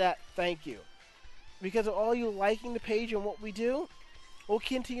say that thank you. Because of all you liking the page and what we do, we'll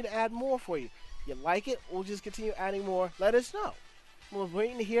continue to add more for you. You like it, we'll just continue adding more. Let us know. We're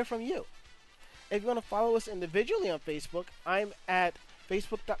waiting to hear from you. If you want to follow us individually on Facebook, I'm at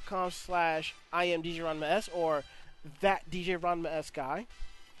facebook.com/IamDJRonMS or that DJ Ranma guy.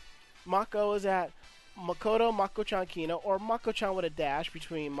 Mako is at Makoto Mako-chan Kino, or Mako-chan with a dash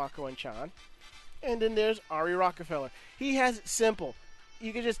between Mako and Chan. And then there's Ari Rockefeller. He has it simple.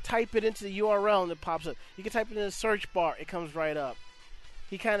 You can just type it into the URL and it pops up. You can type it in the search bar, it comes right up.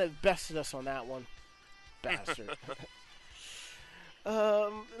 He kind of bested us on that one. Bastard.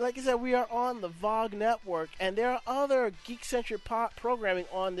 Like I said, we are on the VOG network, and there are other geek-centric programming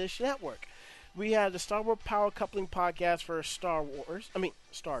on this network. We have the Star Wars Power Coupling podcast for Star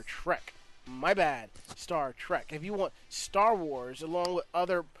Trek. My bad. Star Trek. If you want Star Wars along with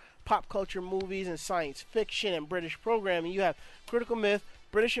other pop culture movies and science fiction and British programming, you have Critical Myth,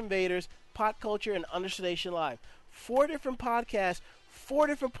 British Invaders, Pop Culture, and Understation Live. 4 different podcasts, 4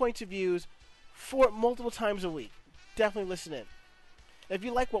 different points of views, 4 multiple times a week. Definitely listen in. If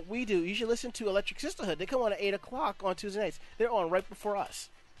you like what we do, you should listen to Electric Sisterhood. They come on at 8 o'clock on Tuesday nights. They're on right before us.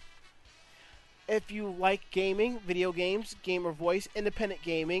 If you like gaming, video games, Gamer Voice, independent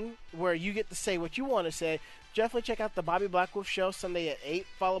gaming, where you get to say what you want to say, definitely check out the Bobby Blackwolf Show Sunday at 8,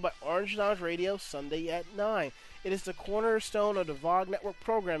 followed by Orange Lounge Radio Sunday at 9. It is the cornerstone of the VOG Network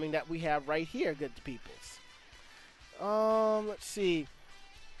programming that we have right here, good peoples. Let's see.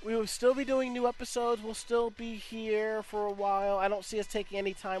 We will still be doing new episodes. We'll still be here for a while. I don't see us taking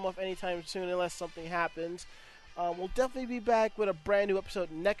any time off anytime soon unless something happens. We'll definitely be back with a brand new episode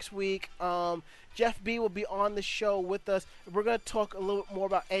next week. Jeff B will be on the show with us. We're going to talk a little bit more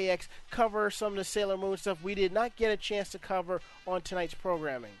about AX, cover some of the Sailor Moon stuff we did not get a chance to cover on tonight's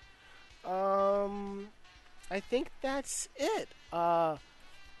programming. I think that's it.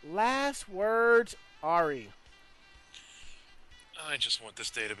 Last words, Ari. I just want this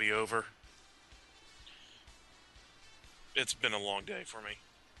day to be over. It's been a long day for me.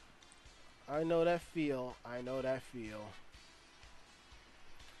 I know that feel.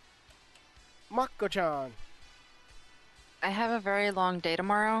 Mako-chan. I have a very long day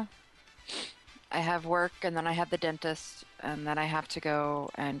tomorrow. I have work, and then I have the dentist, and then I have to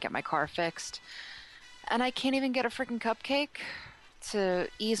go and get my car fixed. And I can't even get a freaking cupcake to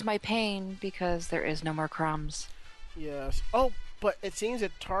ease my pain because there is no more crumbs. Yes. Oh, but it seems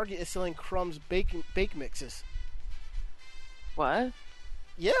that Target is selling Crumbs bake mixes. What?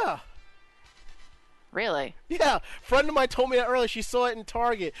 Yeah. Really? Yeah. A friend of mine told me that earlier. She saw it in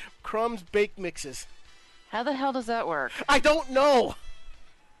Target. Crumbs bake mixes. How the hell does that work? I don't know.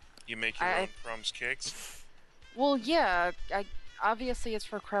 You make your own Crumbs cakes? Well, yeah. Obviously, it's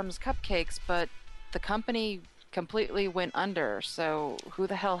for Crumbs cupcakes, but the company completely went under. So who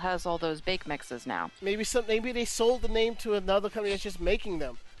the hell has all those bake mixes now? Maybe they sold the name to another company that's just making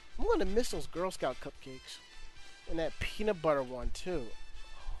them. I'm going to miss those Girl Scout cupcakes. And that peanut butter one, too.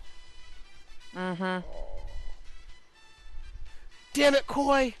 Mm-hmm. Oh. Damn it,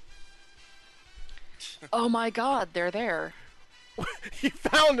 Koi! Oh my god, they're there. You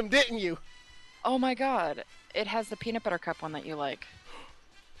found them, didn't you? Oh my god. It has the peanut butter cup one that you like.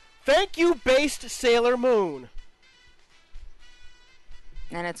 Thank you, based Sailor Moon.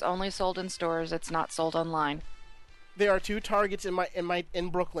 And it's only sold in stores. It's not sold online. There are 2 Targets in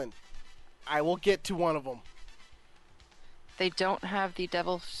Brooklyn. I will get to one of them. They don't have the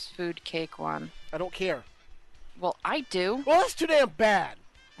devil's food cake one. I don't care. Well, I do. Well, that's too damn bad.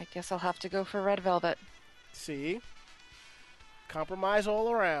 I guess I'll have to go for red velvet. See? Compromise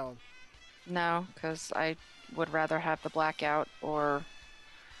all around. No, because I would rather have the blackout or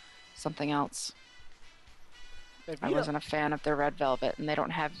something else. I wasn't a fan of the red velvet, and they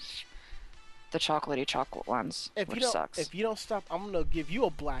don't have the chocolatey chocolate ones, which sucks. If you don't stop, I'm going to give you a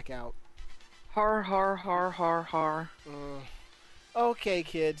blackout. Har, har, har, har, har. Okay,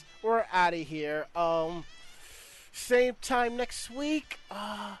 kids. We're out of here. Same time next week.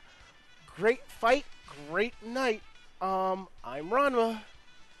 Great fight, great night. I'm Ranma.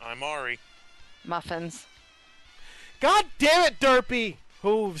 I'm Ari. Muffins. God damn it, Derpy!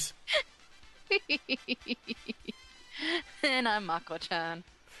 Hooves. And I'm Mako-chan.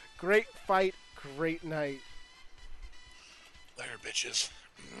 Great fight, great night. Later, bitches.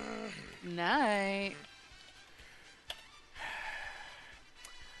 Night.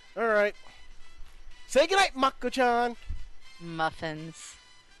 Alright. Say goodnight, Mako-chan. Muffins.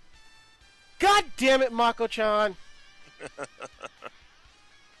 God damn it, Mako-chan.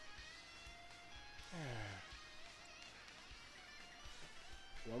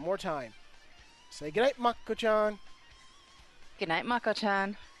 One more time. Say goodnight, Mako-chan. Good night,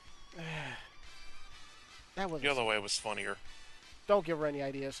 Mako-chan. That was The other way was funnier. Don't give her any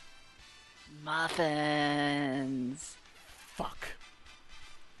ideas. Muffins. Fuck.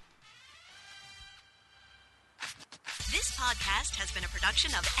 This podcast has been a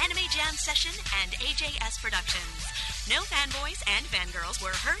production of Anime Jam Session and AJS Productions. No fanboys and fangirls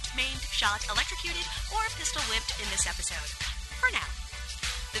were hurt, maimed, shot, electrocuted, or pistol whipped in this episode. For now.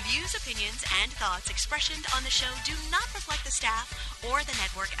 The views, opinions, and thoughts expressed on the show do not reflect the staff or the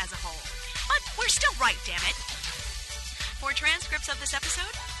network as a whole. But we're still right, damn it. For transcripts of this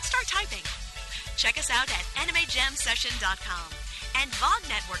episode, start typing. Check us out at AnimeJamSession.com and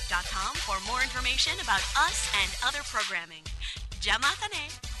VogNetwork.com for more information about us and other programming.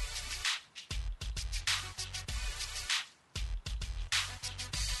 Jamatane!